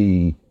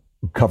NBC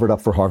covered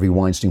up for Harvey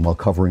Weinstein while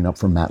covering up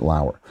for Matt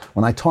Lauer,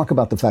 when I talk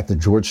about the fact that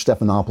George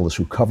Stephanopoulos,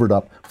 who covered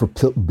up for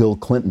Bill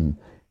Clinton,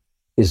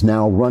 is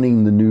now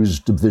running the news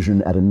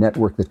division at a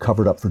network that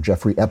covered up for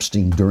Jeffrey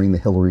Epstein during the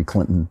Hillary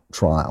Clinton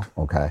trial,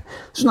 okay?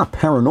 This is not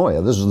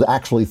paranoia. This is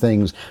actually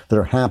things that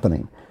are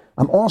happening.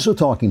 I'm also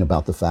talking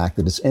about the fact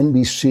that it's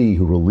NBC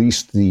who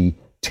released the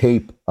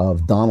tape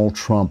of Donald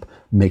Trump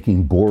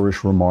making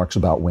boorish remarks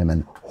about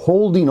women,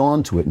 holding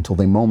on to it until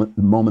the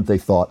moment they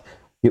thought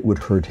it would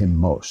hurt him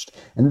most.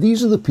 And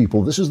these are the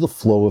people, this is the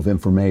flow of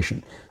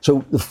information.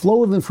 So the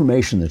flow of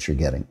information that you're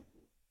getting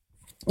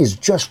is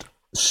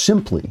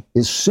simply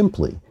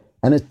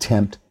an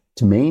attempt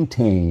to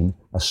maintain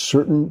a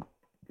certain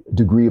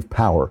degree of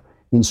power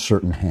in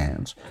certain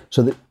hands.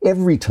 So that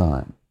every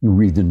time you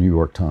read the New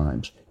York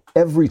Times,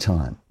 every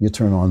time you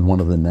turn on one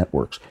of the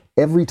networks,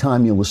 every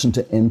time you listen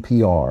to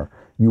NPR,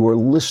 you are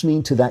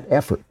listening to that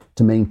effort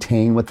to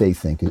maintain what they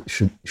think it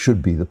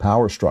should be the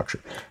power structure.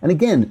 And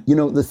again,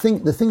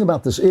 the thing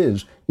about this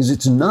is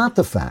it's not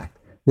the fact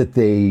that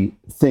they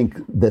think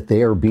that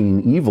they are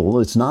being evil.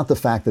 It's not the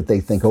fact that they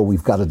think, oh,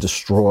 we've got to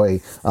destroy,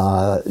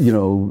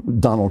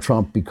 Donald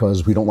Trump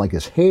because we don't like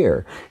his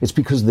hair. It's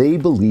because they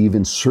believe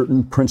in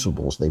certain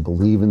principles. They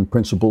believe in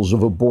principles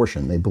of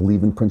abortion. They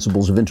believe in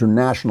principles of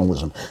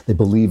internationalism. They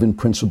believe in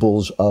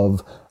principles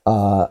of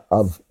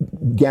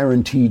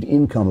guaranteed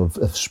income,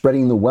 of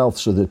spreading the wealth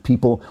so that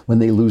people, when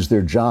they lose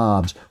their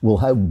jobs, will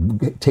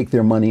take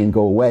their money and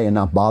go away and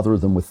not bother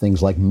them with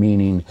things like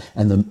meaning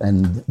and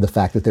the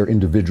fact that they're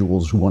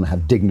individuals who want to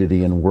have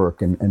dignity and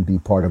work and be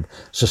part of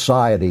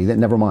society. That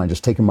never mind,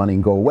 just take your money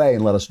and go away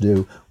and let us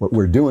do what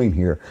we're doing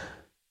here.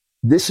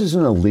 This is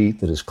an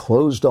elite that is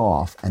closed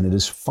off, and it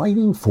is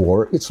fighting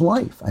for its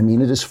life. I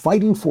mean, it is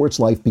fighting for its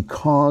life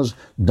because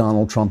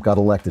Donald Trump got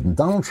elected. And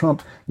Donald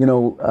Trump,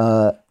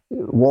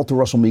 Walter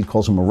Russell Mead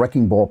calls him a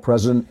wrecking ball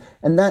president,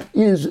 and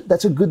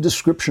that's a good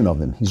description of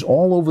him. He's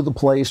all over the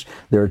place.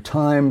 There are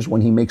times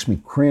when he makes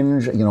me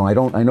cringe. I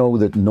know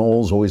that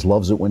Knowles always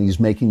loves it when he's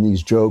making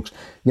these jokes,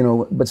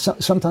 but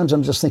sometimes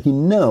I'm just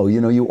thinking, no,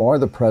 you are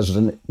the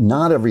president.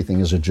 Not everything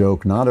is a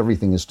joke. Not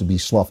everything is to be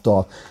sloughed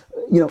off.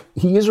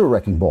 He is a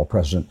wrecking ball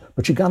president,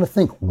 but you got to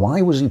think,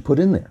 why was he put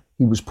in there?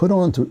 He was put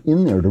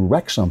in there to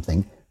wreck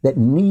something that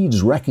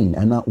needs wrecking,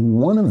 and not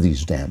one of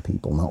these damn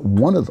people, not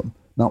one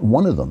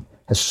of them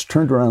has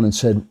turned around and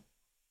said,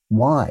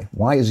 why?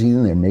 Why is he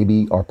in there?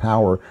 Maybe our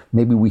power,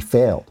 maybe we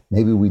failed.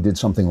 Maybe we did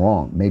something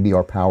wrong. Maybe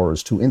our power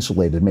is too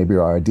insulated. Maybe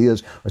our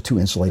ideas are too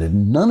insulated.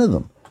 None of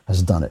them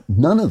has done it.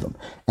 None of them.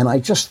 And I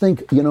just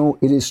think,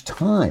 it is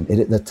time.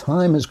 The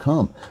time has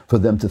come for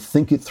them to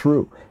think it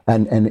through.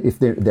 And if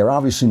they're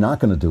obviously not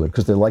going to do it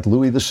because they're like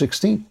Louis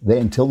XVI.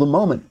 Until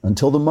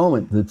the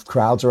moment the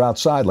crowds are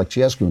outside like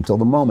Ceausescu, until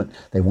the moment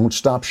they won't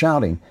stop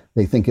shouting,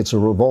 they think it's a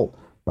revolt.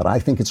 But I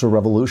think it's a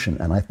revolution,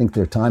 and I think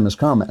their time has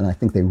come, and I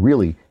think they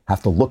really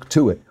have to look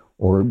to it,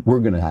 or we're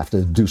going to have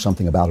to do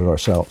something about it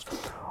ourselves.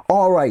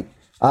 All right.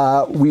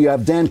 We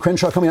have Dan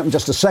Crenshaw coming up in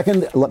just a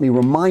second. Let me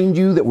remind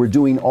you that we're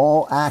doing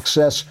All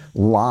Access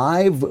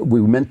live.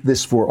 We meant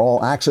this for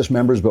All Access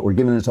members, but we're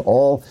giving it to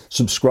all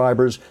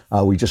subscribers.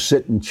 We just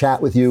sit and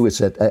chat with you.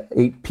 It's at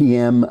 8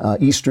 p.m.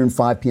 Eastern,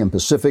 5 p.m.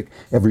 Pacific.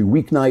 Every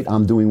weeknight,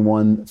 I'm doing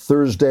one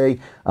Thursday.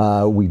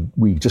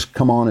 We just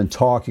come on and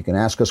talk. You can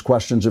ask us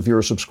questions if you're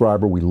a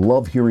subscriber. We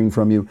love hearing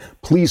from you.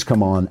 Please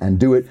come on and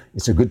do it.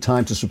 It's a good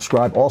time to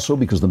subscribe also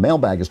because the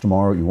mailbag is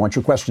tomorrow. You want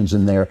your questions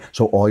in there,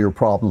 so all your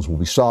problems will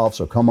be solved.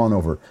 So come on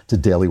over to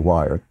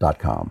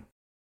dailywire.com.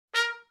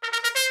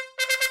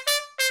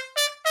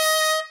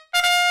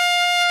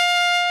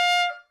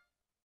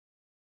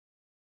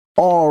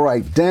 All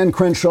right. Dan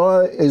Crenshaw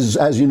is,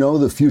 as you know,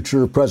 the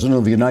future president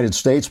of the United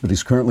States, but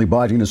he's currently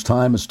biding his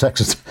time as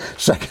Texas'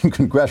 2nd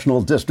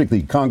Congressional District,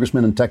 the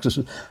congressman in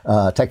Texas's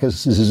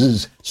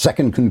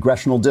 2nd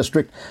Congressional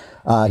District.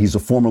 He's a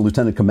former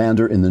lieutenant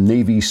commander in the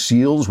Navy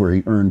SEALs, where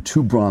he earned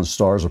 2 Bronze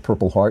Stars, a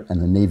Purple Heart,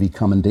 and the Navy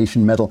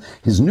Commendation Medal.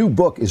 His new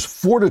book is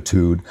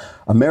Fortitude,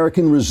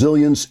 American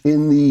Resilience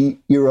in the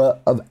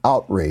Era of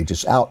Outrage.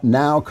 It's out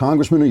now.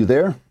 Congressman, are you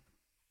there?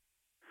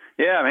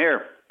 Yeah, I'm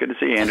here. Good to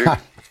see you, Andrew.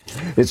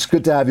 It's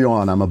good to have you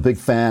on. I'm a big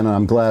fan, and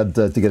I'm glad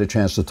to get a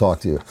chance to talk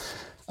to you.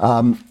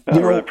 I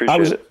really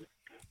appreciate it.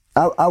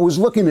 I was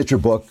looking at your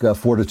book,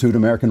 Fortitude,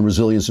 American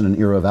Resilience in an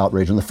Era of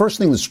Outrage, and the first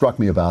thing that struck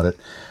me about it,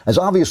 as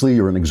obviously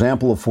you're an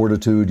example of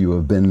fortitude, you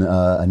have been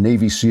a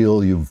Navy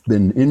SEAL, you've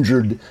been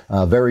injured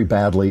very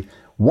badly.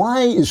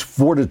 Why is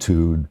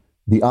fortitude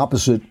the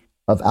opposite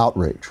of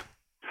outrage?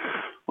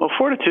 Well,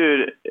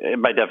 fortitude,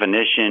 by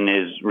definition,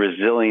 is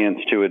resilience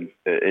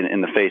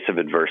in the face of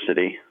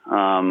adversity.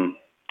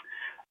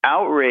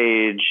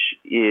 Outrage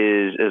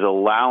is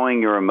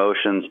allowing your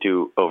emotions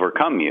to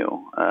overcome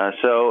you.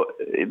 So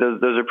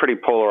those are pretty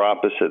polar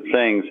opposite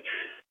things.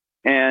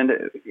 And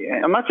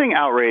I'm not saying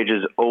outrage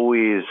is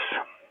always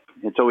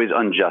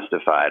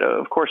unjustified.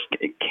 Of course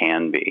it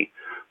can be,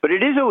 but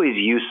it is always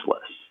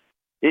useless.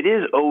 It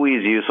is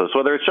always useless.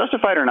 Whether it's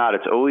justified or not,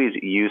 it's always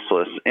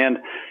useless. And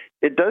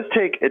it does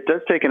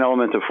take an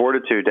element of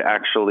fortitude to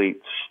actually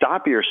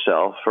stop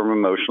yourself from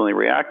emotionally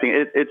reacting.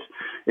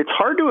 It's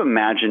hard to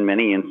imagine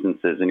many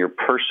instances in your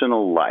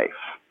personal life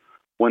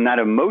when that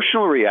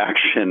emotional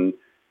reaction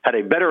had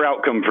a better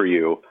outcome for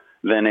you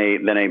than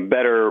a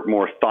better,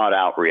 more thought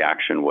out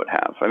reaction would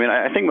have. I mean,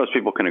 I think most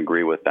people can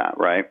agree with that,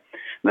 right?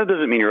 That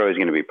doesn't mean you're always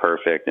going to be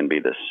perfect and be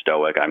this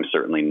stoic. I'm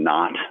certainly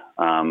not.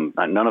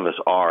 None of us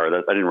are.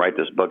 I didn't write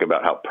this book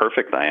about how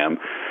perfect I am.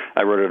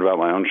 I wrote it about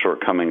my own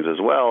shortcomings as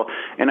well.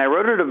 And I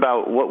wrote it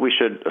about what we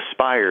should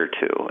aspire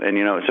to.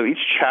 And, so each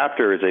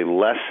chapter is a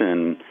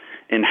lesson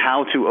in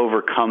how to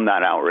overcome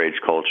that outrage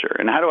culture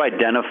and how to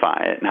identify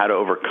it and how to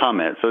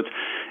overcome it. So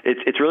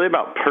it's really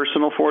about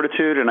personal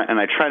fortitude. And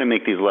I try to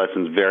make these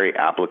lessons very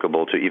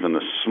applicable to even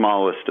the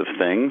smallest of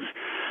things.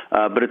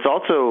 But it's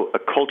also a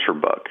culture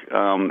book,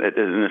 and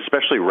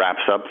especially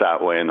wraps up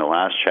that way in the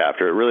last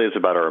chapter. It really is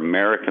about our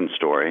American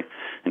story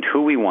and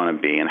who we want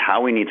to be and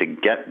how we need to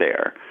get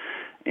there,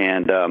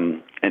 and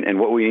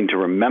what we need to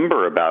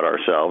remember about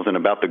ourselves and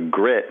about the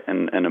grit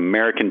and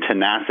American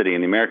tenacity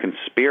and the American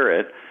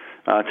spirit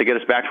to get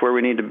us back to where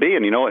we need to be.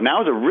 And you know what?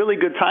 Now is a really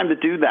good time to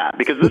do that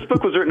because this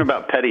book was written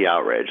about petty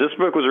outrage. This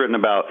book was written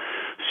about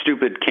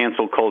stupid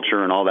cancel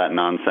culture and all that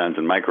nonsense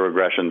and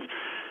microaggressions.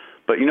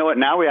 But you know what?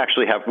 Now we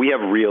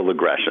have real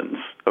aggressions.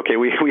 Okay,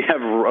 we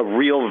have a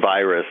real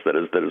virus that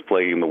is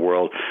plaguing the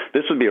world.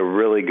 This would be a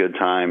really good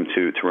time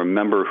to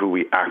remember who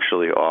we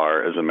actually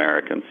are as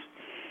Americans.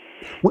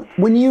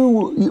 When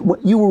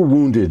you were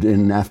wounded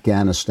in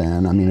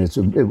Afghanistan, I mean,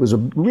 it was a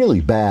really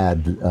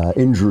bad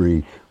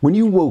injury. When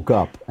you woke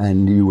up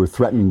and you were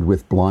threatened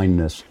with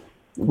blindness,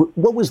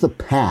 what was the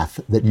path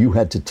that you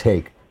had to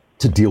take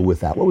to deal with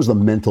that? What was the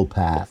mental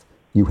path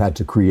you had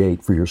to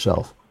create for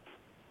yourself?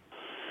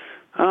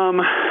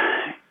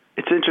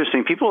 It's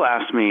interesting. People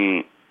ask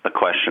me a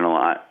question a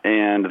lot,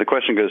 and the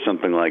question goes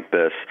something like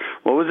this.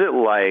 What was it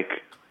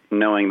like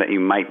knowing that you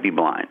might be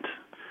blind?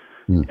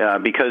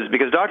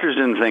 Because doctors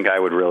didn't think I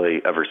would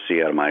really ever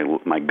see out of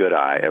my good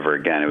eye ever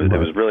again. It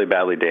was really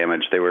badly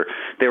damaged. They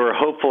were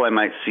hopeful I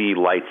might see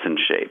lights and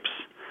shapes.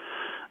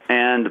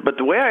 But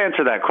the way I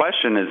answer that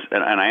question is,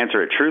 and I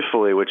answer it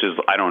truthfully, which is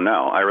I don't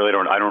know. I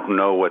don't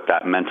know what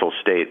that mental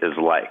state is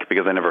like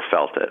because I never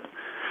felt it.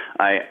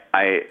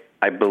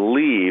 I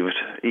believed,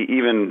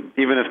 even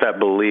if that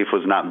belief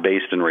was not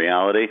based in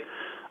reality,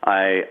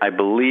 I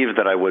believed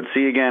that I would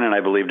see again, and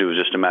I believed it was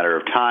just a matter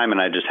of time, and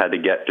I just had to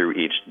get through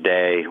each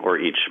day or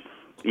each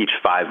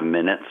 5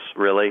 minutes,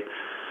 really,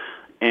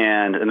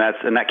 and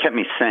that kept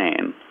me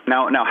sane.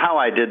 Now how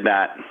I did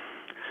that,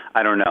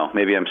 I don't know.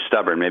 Maybe I'm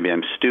stubborn. Maybe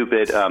I'm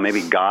stupid.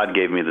 Maybe God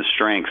gave me the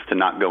strength to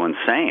not go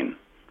insane.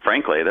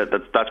 Frankly,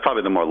 that's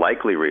probably the more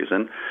likely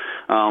reason.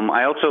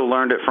 I also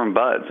learned it from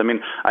buds. I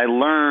mean, I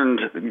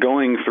learned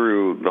going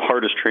through the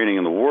hardest training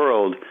in the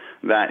world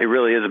that it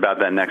really is about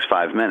that next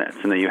 5 minutes,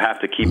 and that you have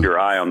to keep your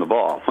eye on the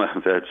ball,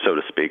 so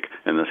to speak,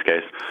 in this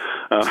case.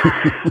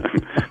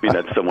 I mean,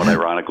 that's somewhat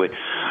ironically.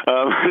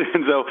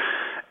 And so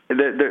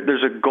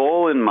there's a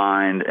goal in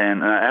mind,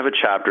 and I have a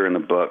chapter in the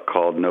book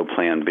called No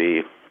Plan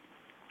B.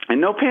 And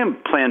No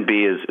Plan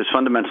B is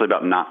fundamentally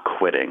about not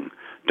quitting.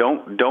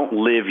 Don't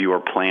live your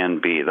plan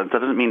B. That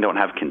doesn't mean don't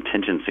have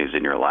contingencies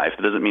in your life.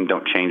 It doesn't mean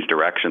don't change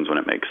directions when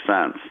it makes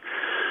sense.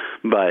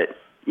 But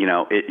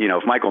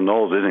if Michael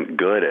Knowles isn't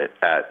good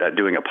at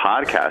doing a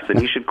podcast, then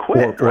he should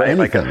quit, or right?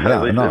 anything.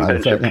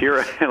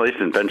 At least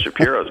in Ben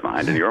Shapiro's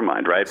mind, in your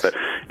mind, right? But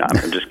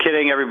I'm just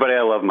kidding, everybody.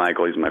 I love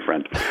Michael; he's my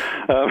friend.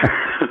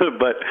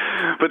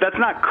 But that's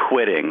not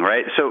quitting,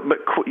 right? So,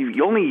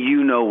 only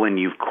you know when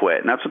you've quit,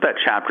 and that's what that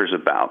chapter's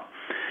about.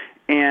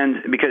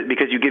 And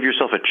because you give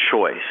yourself a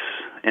choice.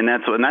 And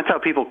that's how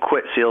people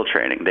quit SEAL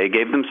training. They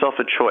gave themselves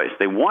a choice.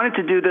 They wanted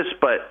to do this,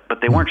 but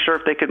they weren't sure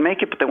if they could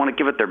make it, but they want to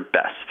give it their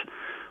best.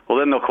 Well,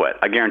 then they'll quit.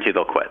 I guarantee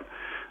they'll quit.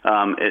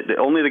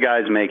 Only the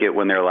guys make it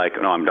when they're like,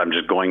 no, I'm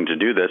just going to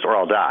do this, or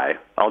I'll die.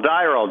 I'll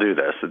die or I'll do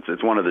this.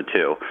 It's one of the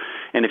two.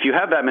 And if you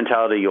have that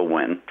mentality, you'll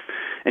win.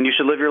 And you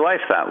should live your life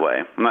that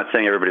way. I'm not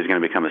saying everybody's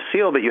going to become a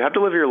SEAL, but you have to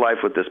live your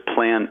life with this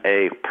plan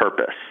A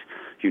purpose.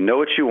 You know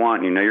what you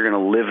want. You know you're going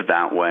to live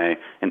that way.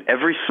 And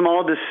every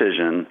small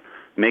decision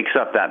makes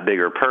up that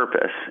bigger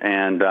purpose,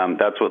 and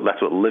that's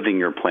what living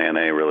your plan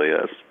A really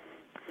is.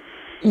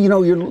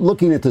 You're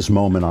looking at this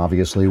moment.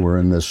 Obviously, we're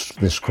in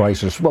this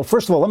crisis. Well,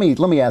 first of all, let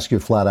me ask you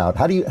flat out: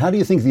 how do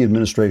you think the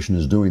administration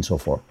is doing so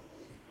far?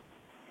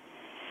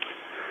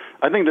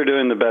 I think they're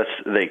doing the best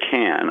they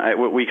can.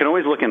 We can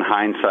always look in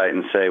hindsight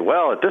and say,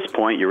 well, at this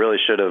point, you really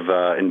should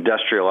have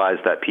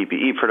industrialized that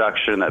PPE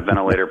production, that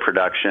ventilator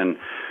production.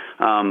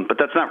 But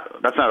that's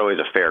not always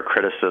a fair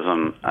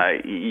criticism.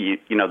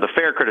 The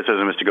fair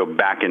criticism is to go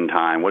back in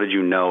time. What did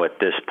you know at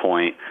this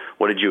point?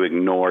 What did you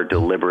ignore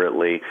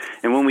deliberately?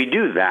 And when we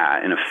do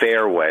that in a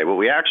fair way, what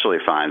we actually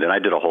find, and I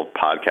did a whole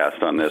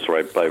podcast on this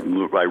where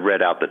I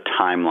read out the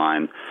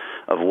timeline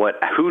of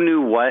who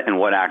knew what and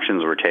what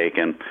actions were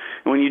taken.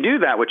 And when you do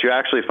that, what you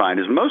actually find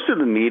is most of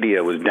the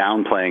media was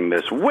downplaying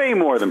this way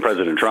more than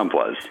President Trump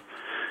was.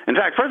 In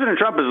fact, President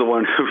Trump is the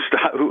one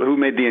who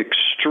made the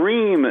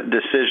extreme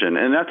decision,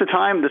 and at the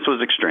time this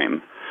was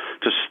extreme,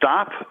 to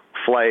stop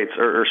flights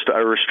or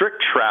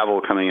restrict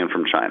travel coming in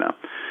from China.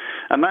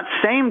 On that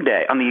same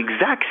day, on the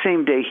exact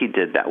same day he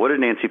did that, what did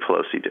Nancy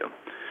Pelosi do?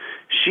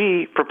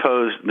 She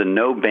proposed the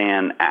No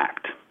Ban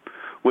Act,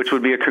 which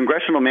would be a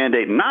congressional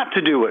mandate not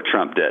to do what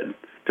Trump did,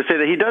 to say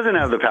that he doesn't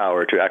have the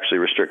power to actually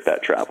restrict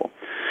that travel.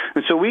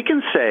 And so we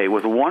can say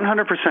with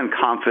 100%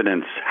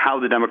 confidence how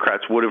the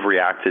Democrats would have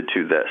reacted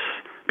to this.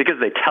 Because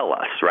they tell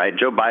us, right?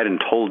 Joe Biden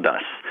told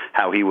us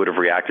how he would have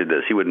reacted to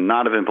this. He would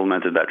not have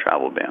implemented that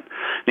travel ban.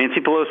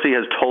 Nancy Pelosi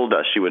has told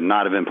us she would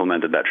not have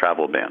implemented that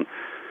travel ban.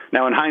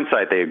 Now, in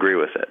hindsight, they agree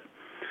with it.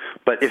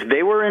 But if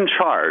they were in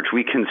charge,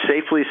 we can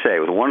safely say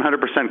with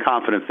 100%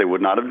 confidence they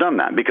would not have done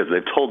that because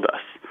they've told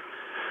us.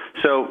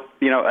 So,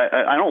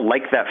 I don't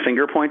like that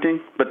finger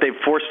pointing, but they've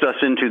forced us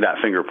into that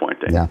finger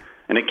pointing. Yeah.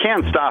 And it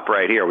can't stop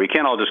right here. We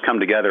can't all just come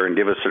together and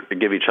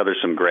give each other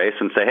some grace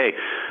and say, hey,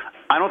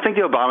 I don't think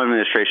the Obama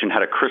administration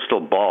had a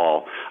crystal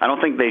ball. I don't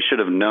think they should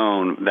have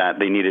known that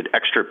they needed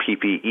extra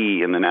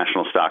PPE in the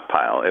national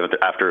stockpile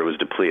after it was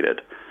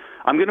depleted.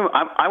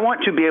 I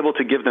want to be able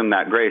to give them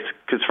that grace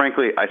because,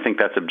 frankly, I think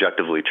that's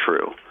objectively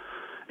true.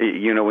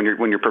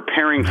 When you're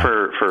preparing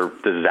for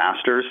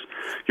disasters,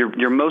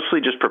 you're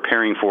mostly just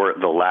preparing for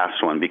the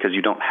last one because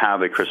you don't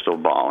have a crystal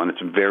ball, and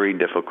it's very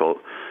difficult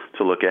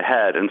to look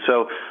ahead. And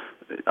so,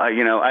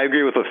 I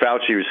agree with what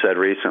Fauci said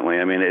recently.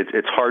 I mean,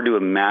 it's hard to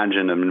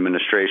imagine an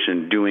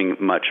administration doing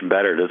much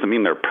better. It doesn't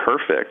mean they're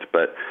perfect,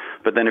 but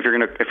then if you're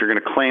gonna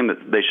claim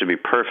that they should be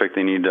perfect,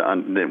 we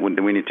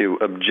need to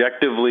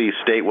objectively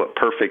state what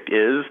perfect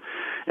is,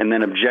 and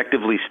then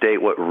objectively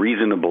state what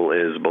reasonable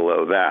is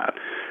below that.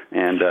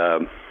 And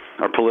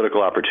our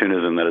political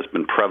opportunism that has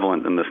been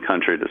prevalent in this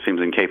country that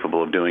seems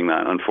incapable of doing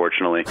that,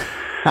 unfortunately.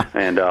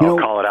 And I'll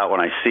call it out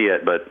when I see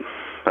it, but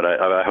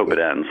I hope it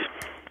ends.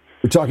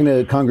 We're talking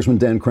to Congressman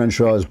Dan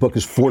Crenshaw. His book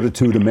is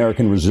Fortitude,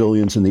 American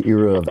Resilience in the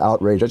Era of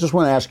Outrage. I just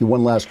want to ask you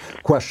one last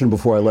question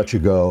before I let you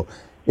go.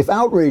 If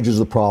outrage is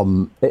the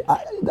problem,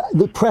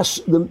 the press,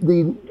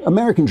 the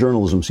American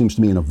journalism seems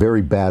to me in a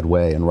very bad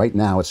way. And right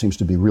now it seems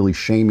to be really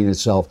shaming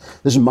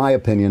itself. This is my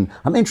opinion.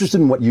 I'm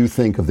interested in what you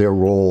think of their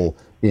role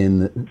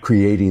in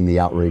creating the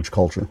outrage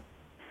culture.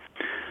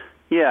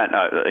 Yeah,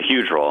 a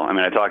huge role. I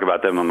mean, I talk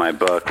about them in my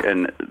book.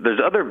 And there's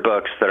other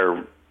books that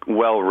are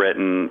well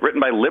written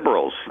by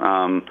liberals.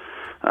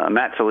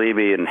 Matt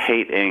Taibbi in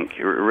Hate Inc.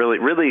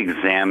 really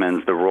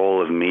examines the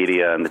role of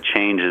media and the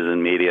changes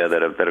in media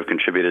that have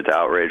contributed to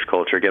outrage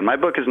culture. Again, my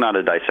book is not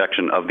a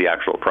dissection of the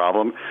actual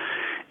problem.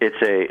 It's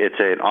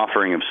an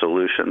offering of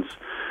solutions.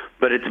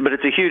 But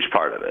it's a huge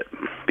part of it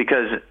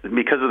because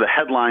of the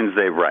headlines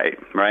they write,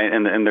 right?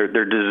 And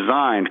they're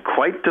designed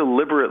quite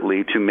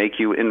deliberately to make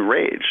you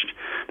enraged.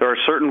 There are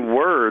certain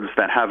words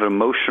that have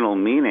emotional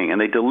meaning,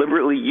 and they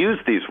deliberately use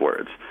these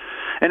words.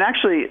 And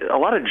actually, a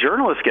lot of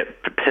journalists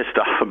get pissed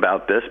off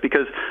about this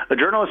because a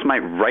journalist might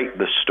write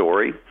the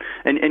story,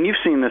 and you've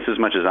seen this as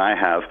much as I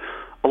have.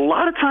 a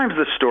lot of times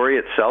the story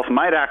itself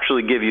might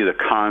actually give you the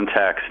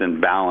context and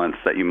balance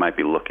that you might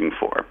be looking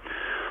for.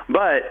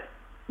 But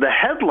the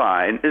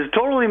headline is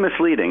totally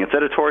misleading. It's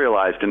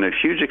editorialized in a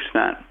huge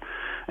extent.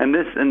 And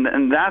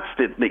that's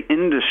the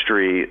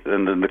industry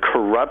and the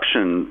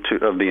corruption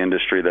of the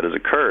industry that has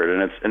occurred,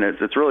 and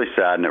it's really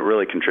sad, and it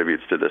really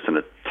contributes to this in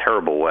a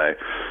terrible way.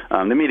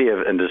 The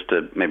media, and just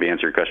to maybe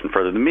answer your question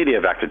further, the media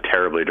have acted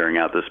terribly during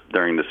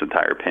this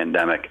entire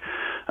pandemic.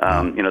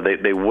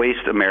 They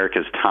waste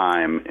America's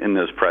time in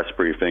those press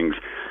briefings,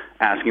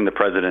 asking the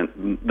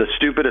president the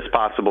stupidest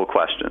possible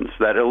questions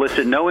that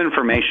elicit no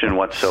information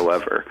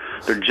whatsoever.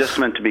 They're just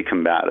meant to be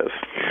combative.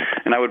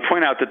 And I would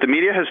point out that the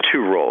media has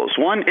two roles.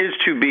 One is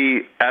to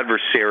be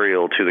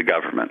adversarial to the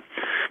government,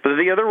 but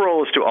the other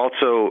role is to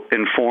also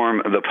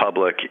inform the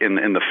public in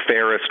the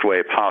fairest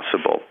way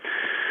possible.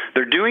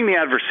 They're doing the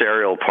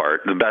adversarial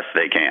part the best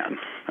they can.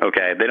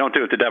 Okay, they don't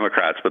do it to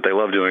Democrats, but they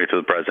love doing it to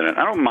the president.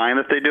 I don't mind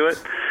that they do it.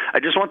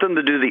 I just want them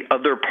to do the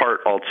other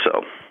part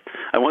also.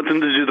 I want them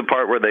to do the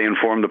part where they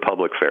inform the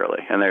public fairly,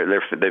 and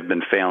they've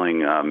been failing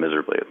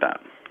miserably at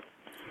that.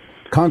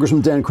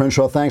 Congressman Dan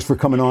Crenshaw, thanks for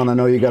coming on. I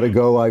know you got to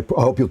go. I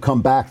hope you'll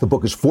come back. The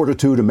book is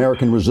Fortitude,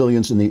 American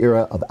Resilience in the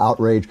Era of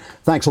Outrage.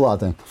 Thanks a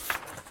lot, Dan.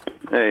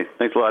 Hey,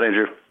 thanks a lot,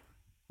 Andrew.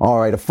 All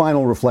right, a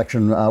final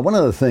reflection. One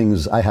of the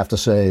things I have to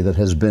say that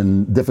has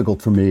been difficult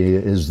for me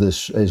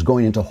is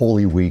going into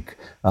Holy Week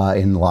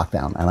in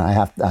lockdown,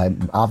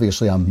 and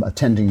obviously I'm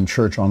attending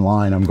church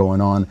online. I'm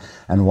going on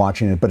and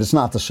watching it, but it's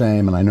not the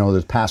same. And I know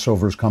that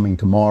Passover is coming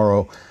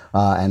tomorrow,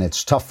 and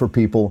it's tough for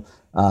people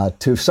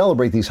to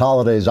celebrate these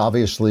holidays.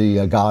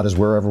 Obviously, God is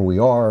wherever we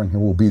are, and He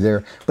will be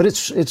there. But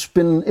it's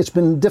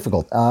been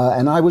difficult,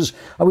 and I was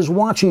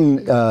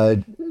watching.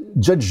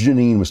 Judge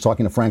Jeanine was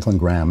talking to Franklin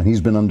Graham, and he's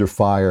been under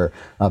fire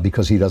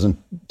because he doesn't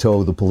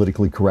toe the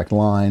politically correct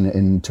line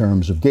in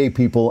terms of gay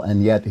people,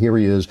 and yet here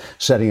he is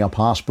setting up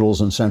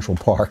hospitals in Central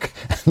Park,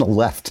 and the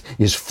left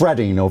is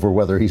fretting over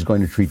whether he's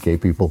going to treat gay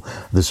people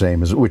the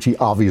same, as which he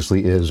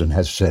obviously is and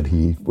has said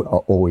he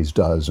always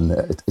does, and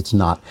it's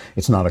not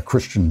a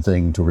Christian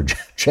thing to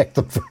reject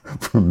them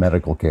for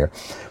medical care.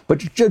 But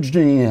Judge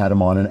Jeanine had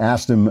him on and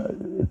asked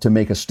him to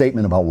make a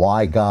statement about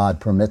why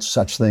God permits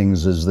such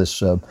things as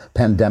this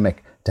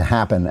pandemic to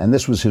happen, and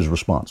this was his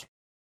response.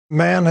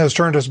 Man has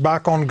turned his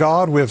back on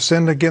God. We have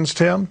sinned against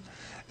Him,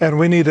 and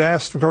we need to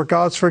ask for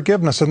God's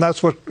forgiveness. And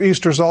that's what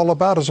Easter's all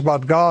about. It's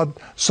about God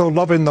so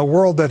loving the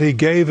world that He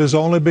gave His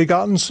only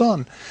begotten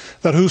Son,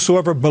 that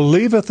whosoever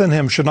believeth in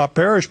Him should not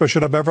perish, but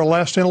should have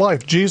everlasting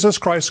life. Jesus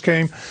Christ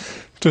came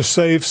to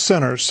save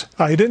sinners.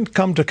 He didn't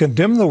come to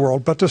condemn the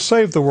world, but to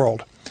save the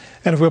world.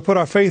 And if we put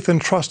our faith and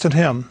trust in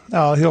Him,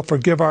 He'll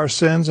forgive our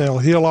sins, and He'll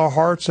heal our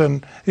hearts,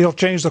 and He'll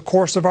change the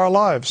course of our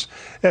lives.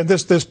 And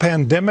this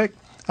pandemic,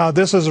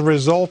 this is a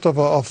result of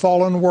a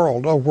fallen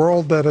world, a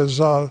world that has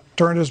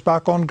turned its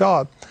back on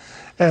God.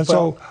 And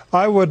so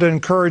I would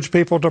encourage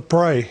people to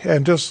pray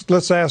and just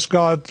let's ask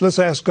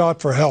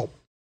God for help.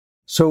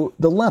 So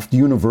the left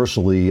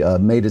universally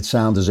made it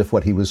sound as if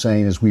what he was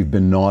saying is we've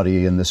been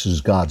naughty and this is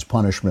God's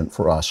punishment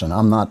for us. And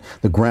I'm not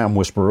the Graham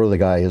whisperer. The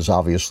guy is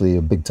obviously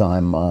a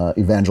big-time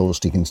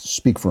evangelist. He can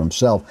speak for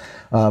himself.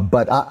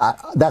 But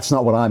that's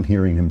not what I'm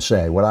hearing him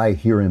say. What I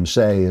hear him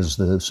say is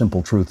the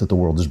simple truth that the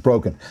world is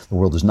broken. The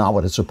world is not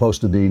what it's supposed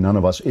to be. None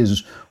of us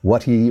is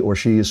what he or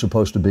she is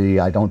supposed to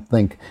be. I don't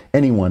think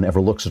anyone ever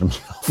looks at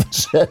himself and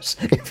says,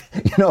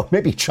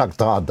 maybe Chuck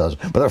Todd does,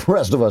 but the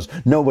rest of us,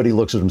 nobody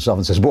looks at himself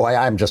and says, boy,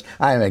 I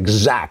am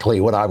exactly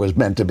what I was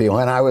meant to be.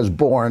 When I was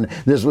born,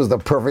 this was the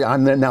perfect,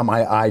 I'm now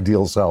my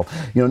ideal self.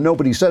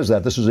 Nobody says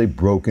that. This is a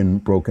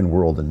broken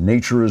world, and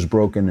nature is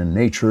broken, and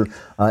nature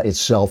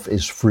itself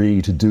is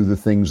free to do the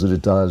things that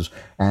it does.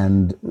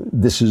 And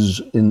this is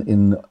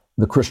in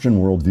the Christian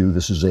worldview,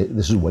 this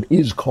is what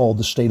is called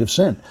the state of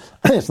sin.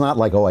 It's not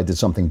like, I did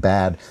something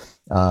bad,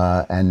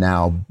 and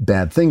now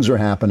bad things are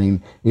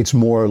happening. It's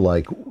more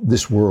like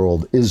this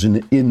world is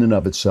in and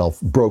of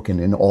itself broken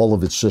in all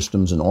of its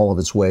systems, in all of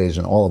its ways,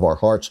 in all of our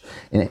hearts,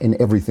 in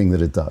everything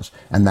that it does.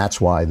 And that's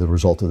why the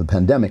result of the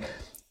pandemic.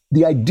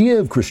 The idea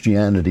of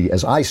Christianity,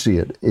 as I see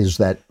it, is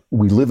that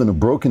we live in a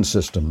broken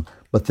system,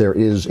 but there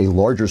is a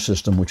larger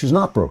system which is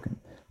not broken.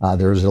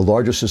 There is a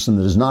larger system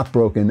that is not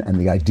broken, and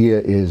the idea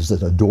is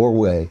that a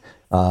doorway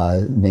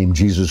named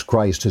Jesus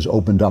Christ has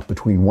opened up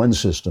between one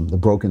system, the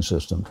broken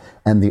system,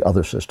 and the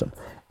other system.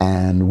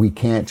 And we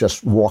can't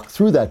just walk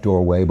through that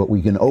doorway, but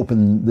we can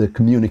open the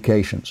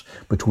communications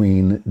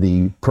between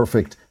the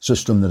perfect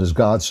system that is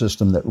God's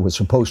system that was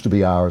supposed to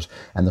be ours,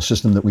 and the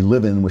system that we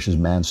live in, which is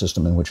man's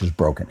system and which is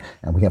broken.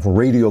 And we have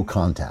radio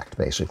contact,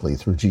 basically,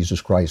 through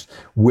Jesus Christ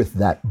with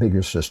that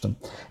bigger system.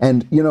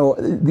 And,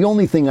 the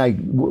only thing I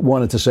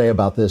wanted to say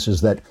about this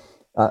is that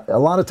a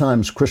lot of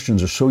times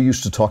Christians are so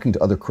used to talking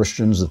to other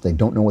Christians that they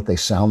don't know what they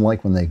sound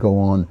like when they go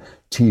on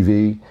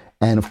TV.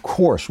 And of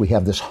course, we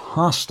have this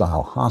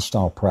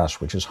hostile press,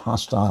 which is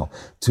hostile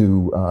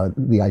to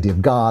the idea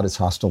of God. It's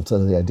hostile to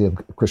the idea of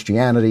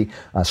Christianity.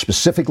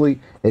 Specifically,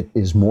 it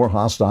is more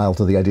hostile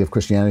to the idea of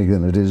Christianity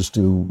than it is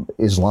to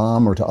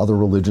Islam or to other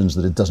religions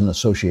that it doesn't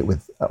associate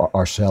with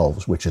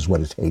ourselves, which is what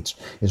it hates,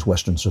 is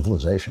Western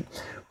civilization.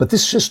 But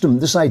this system,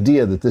 this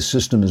idea that this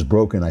system is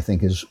broken, I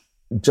think is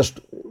just,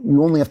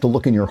 you only have to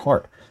look in your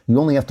heart. You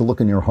only have to look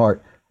in your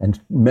heart and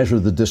measure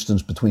the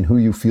distance between who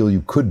you feel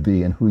you could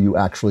be and who you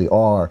actually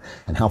are,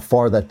 and how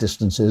far that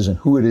distance is, and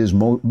who it is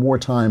more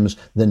times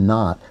than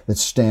not that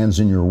stands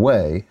in your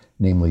way,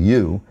 namely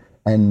you.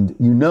 And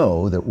you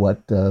know that what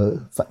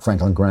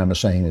Franklin Graham is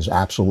saying is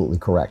absolutely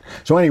correct.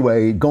 So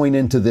anyway, going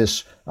into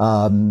this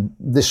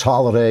this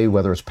holiday,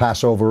 whether it's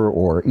Passover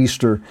or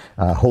Easter,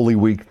 Holy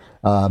Week,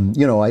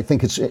 I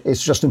think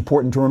it's just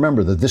important to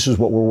remember that this is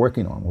what we're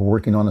working on. We're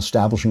working on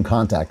establishing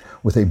contact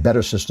with a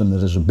better system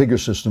that is a bigger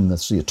system,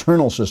 that's the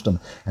eternal system,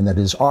 and that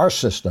is our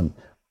system,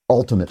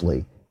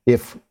 ultimately,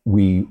 if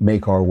we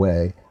make our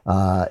way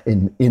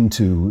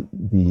into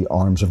the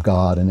arms of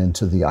God and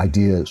into the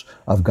ideas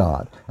of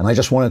God. And I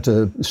just wanted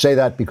to say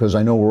that because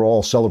I know we're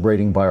all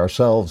celebrating by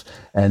ourselves,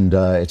 and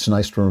it's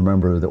nice to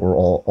remember that we're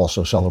all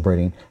also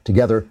celebrating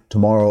together.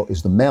 Tomorrow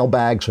is the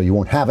mailbag, so you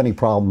won't have any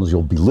problems.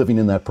 You'll be living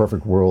in that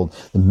perfect world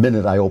the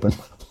minute I open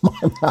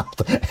my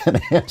mouth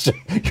and answer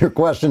your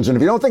questions. And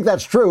if you don't think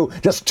that's true,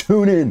 just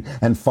tune in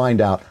and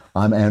find out.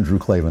 I'm Andrew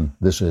Klavan.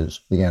 This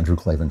is The Andrew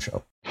Klavan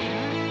Show.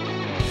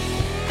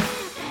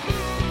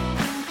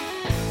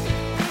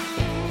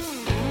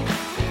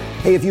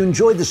 Hey, if you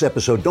enjoyed this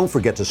episode, don't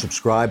forget to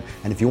subscribe.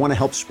 And if you want to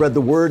help spread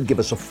the word, give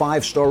us a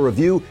 5-star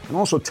review and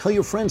also tell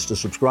your friends to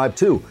subscribe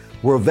too.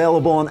 We're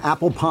available on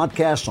Apple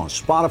Podcasts, on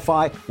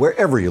Spotify,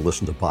 wherever you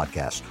listen to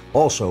podcasts.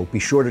 Also, be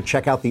sure to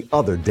check out the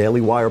other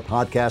Daily Wire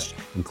podcasts,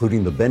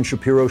 including The Ben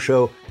Shapiro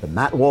Show, The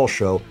Matt Walsh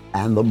Show,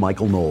 and The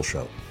Michael Knowles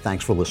Show.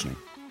 Thanks for listening.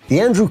 The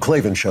Andrew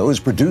Klavan Show is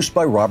produced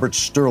by Robert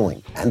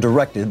Sterling and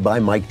directed by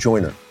Mike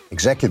Joyner.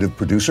 Executive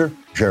producer,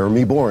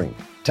 Jeremy Boring.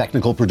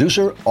 Technical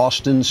producer,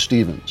 Austin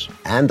Stevens.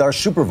 And our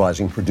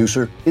supervising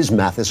producer is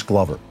Mathis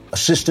Glover.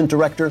 Assistant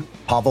director,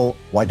 Pavel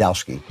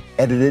Wydowski.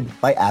 Edited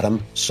by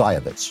Adam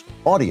Sayevitz.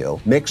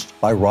 Audio mixed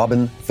by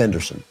Robin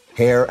Fenderson.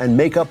 Hair and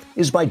makeup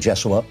is by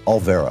Jesua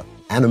Alvera.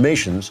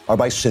 Animations are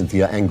by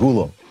Cynthia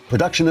Angulo.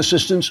 Production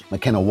assistants,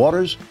 McKenna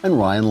Waters and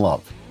Ryan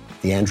Love.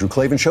 The Andrew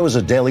Klavan Show is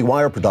a Daily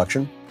Wire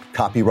production.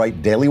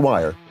 Copyright Daily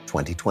Wire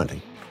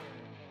 2020.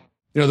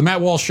 The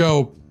Matt Walsh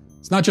Show,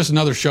 it's not just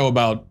another show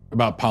about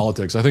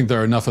politics. I think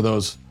there are enough of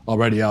those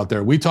already out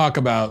there. We talk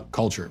about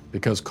culture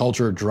because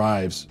culture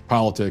drives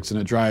politics and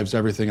it drives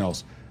everything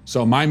else.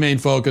 So my main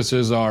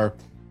focuses are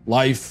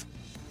life,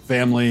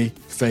 family,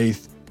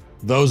 faith.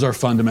 Those are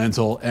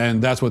fundamental,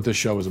 and that's what this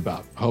show is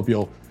about. I hope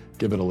you'll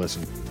give it a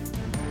listen.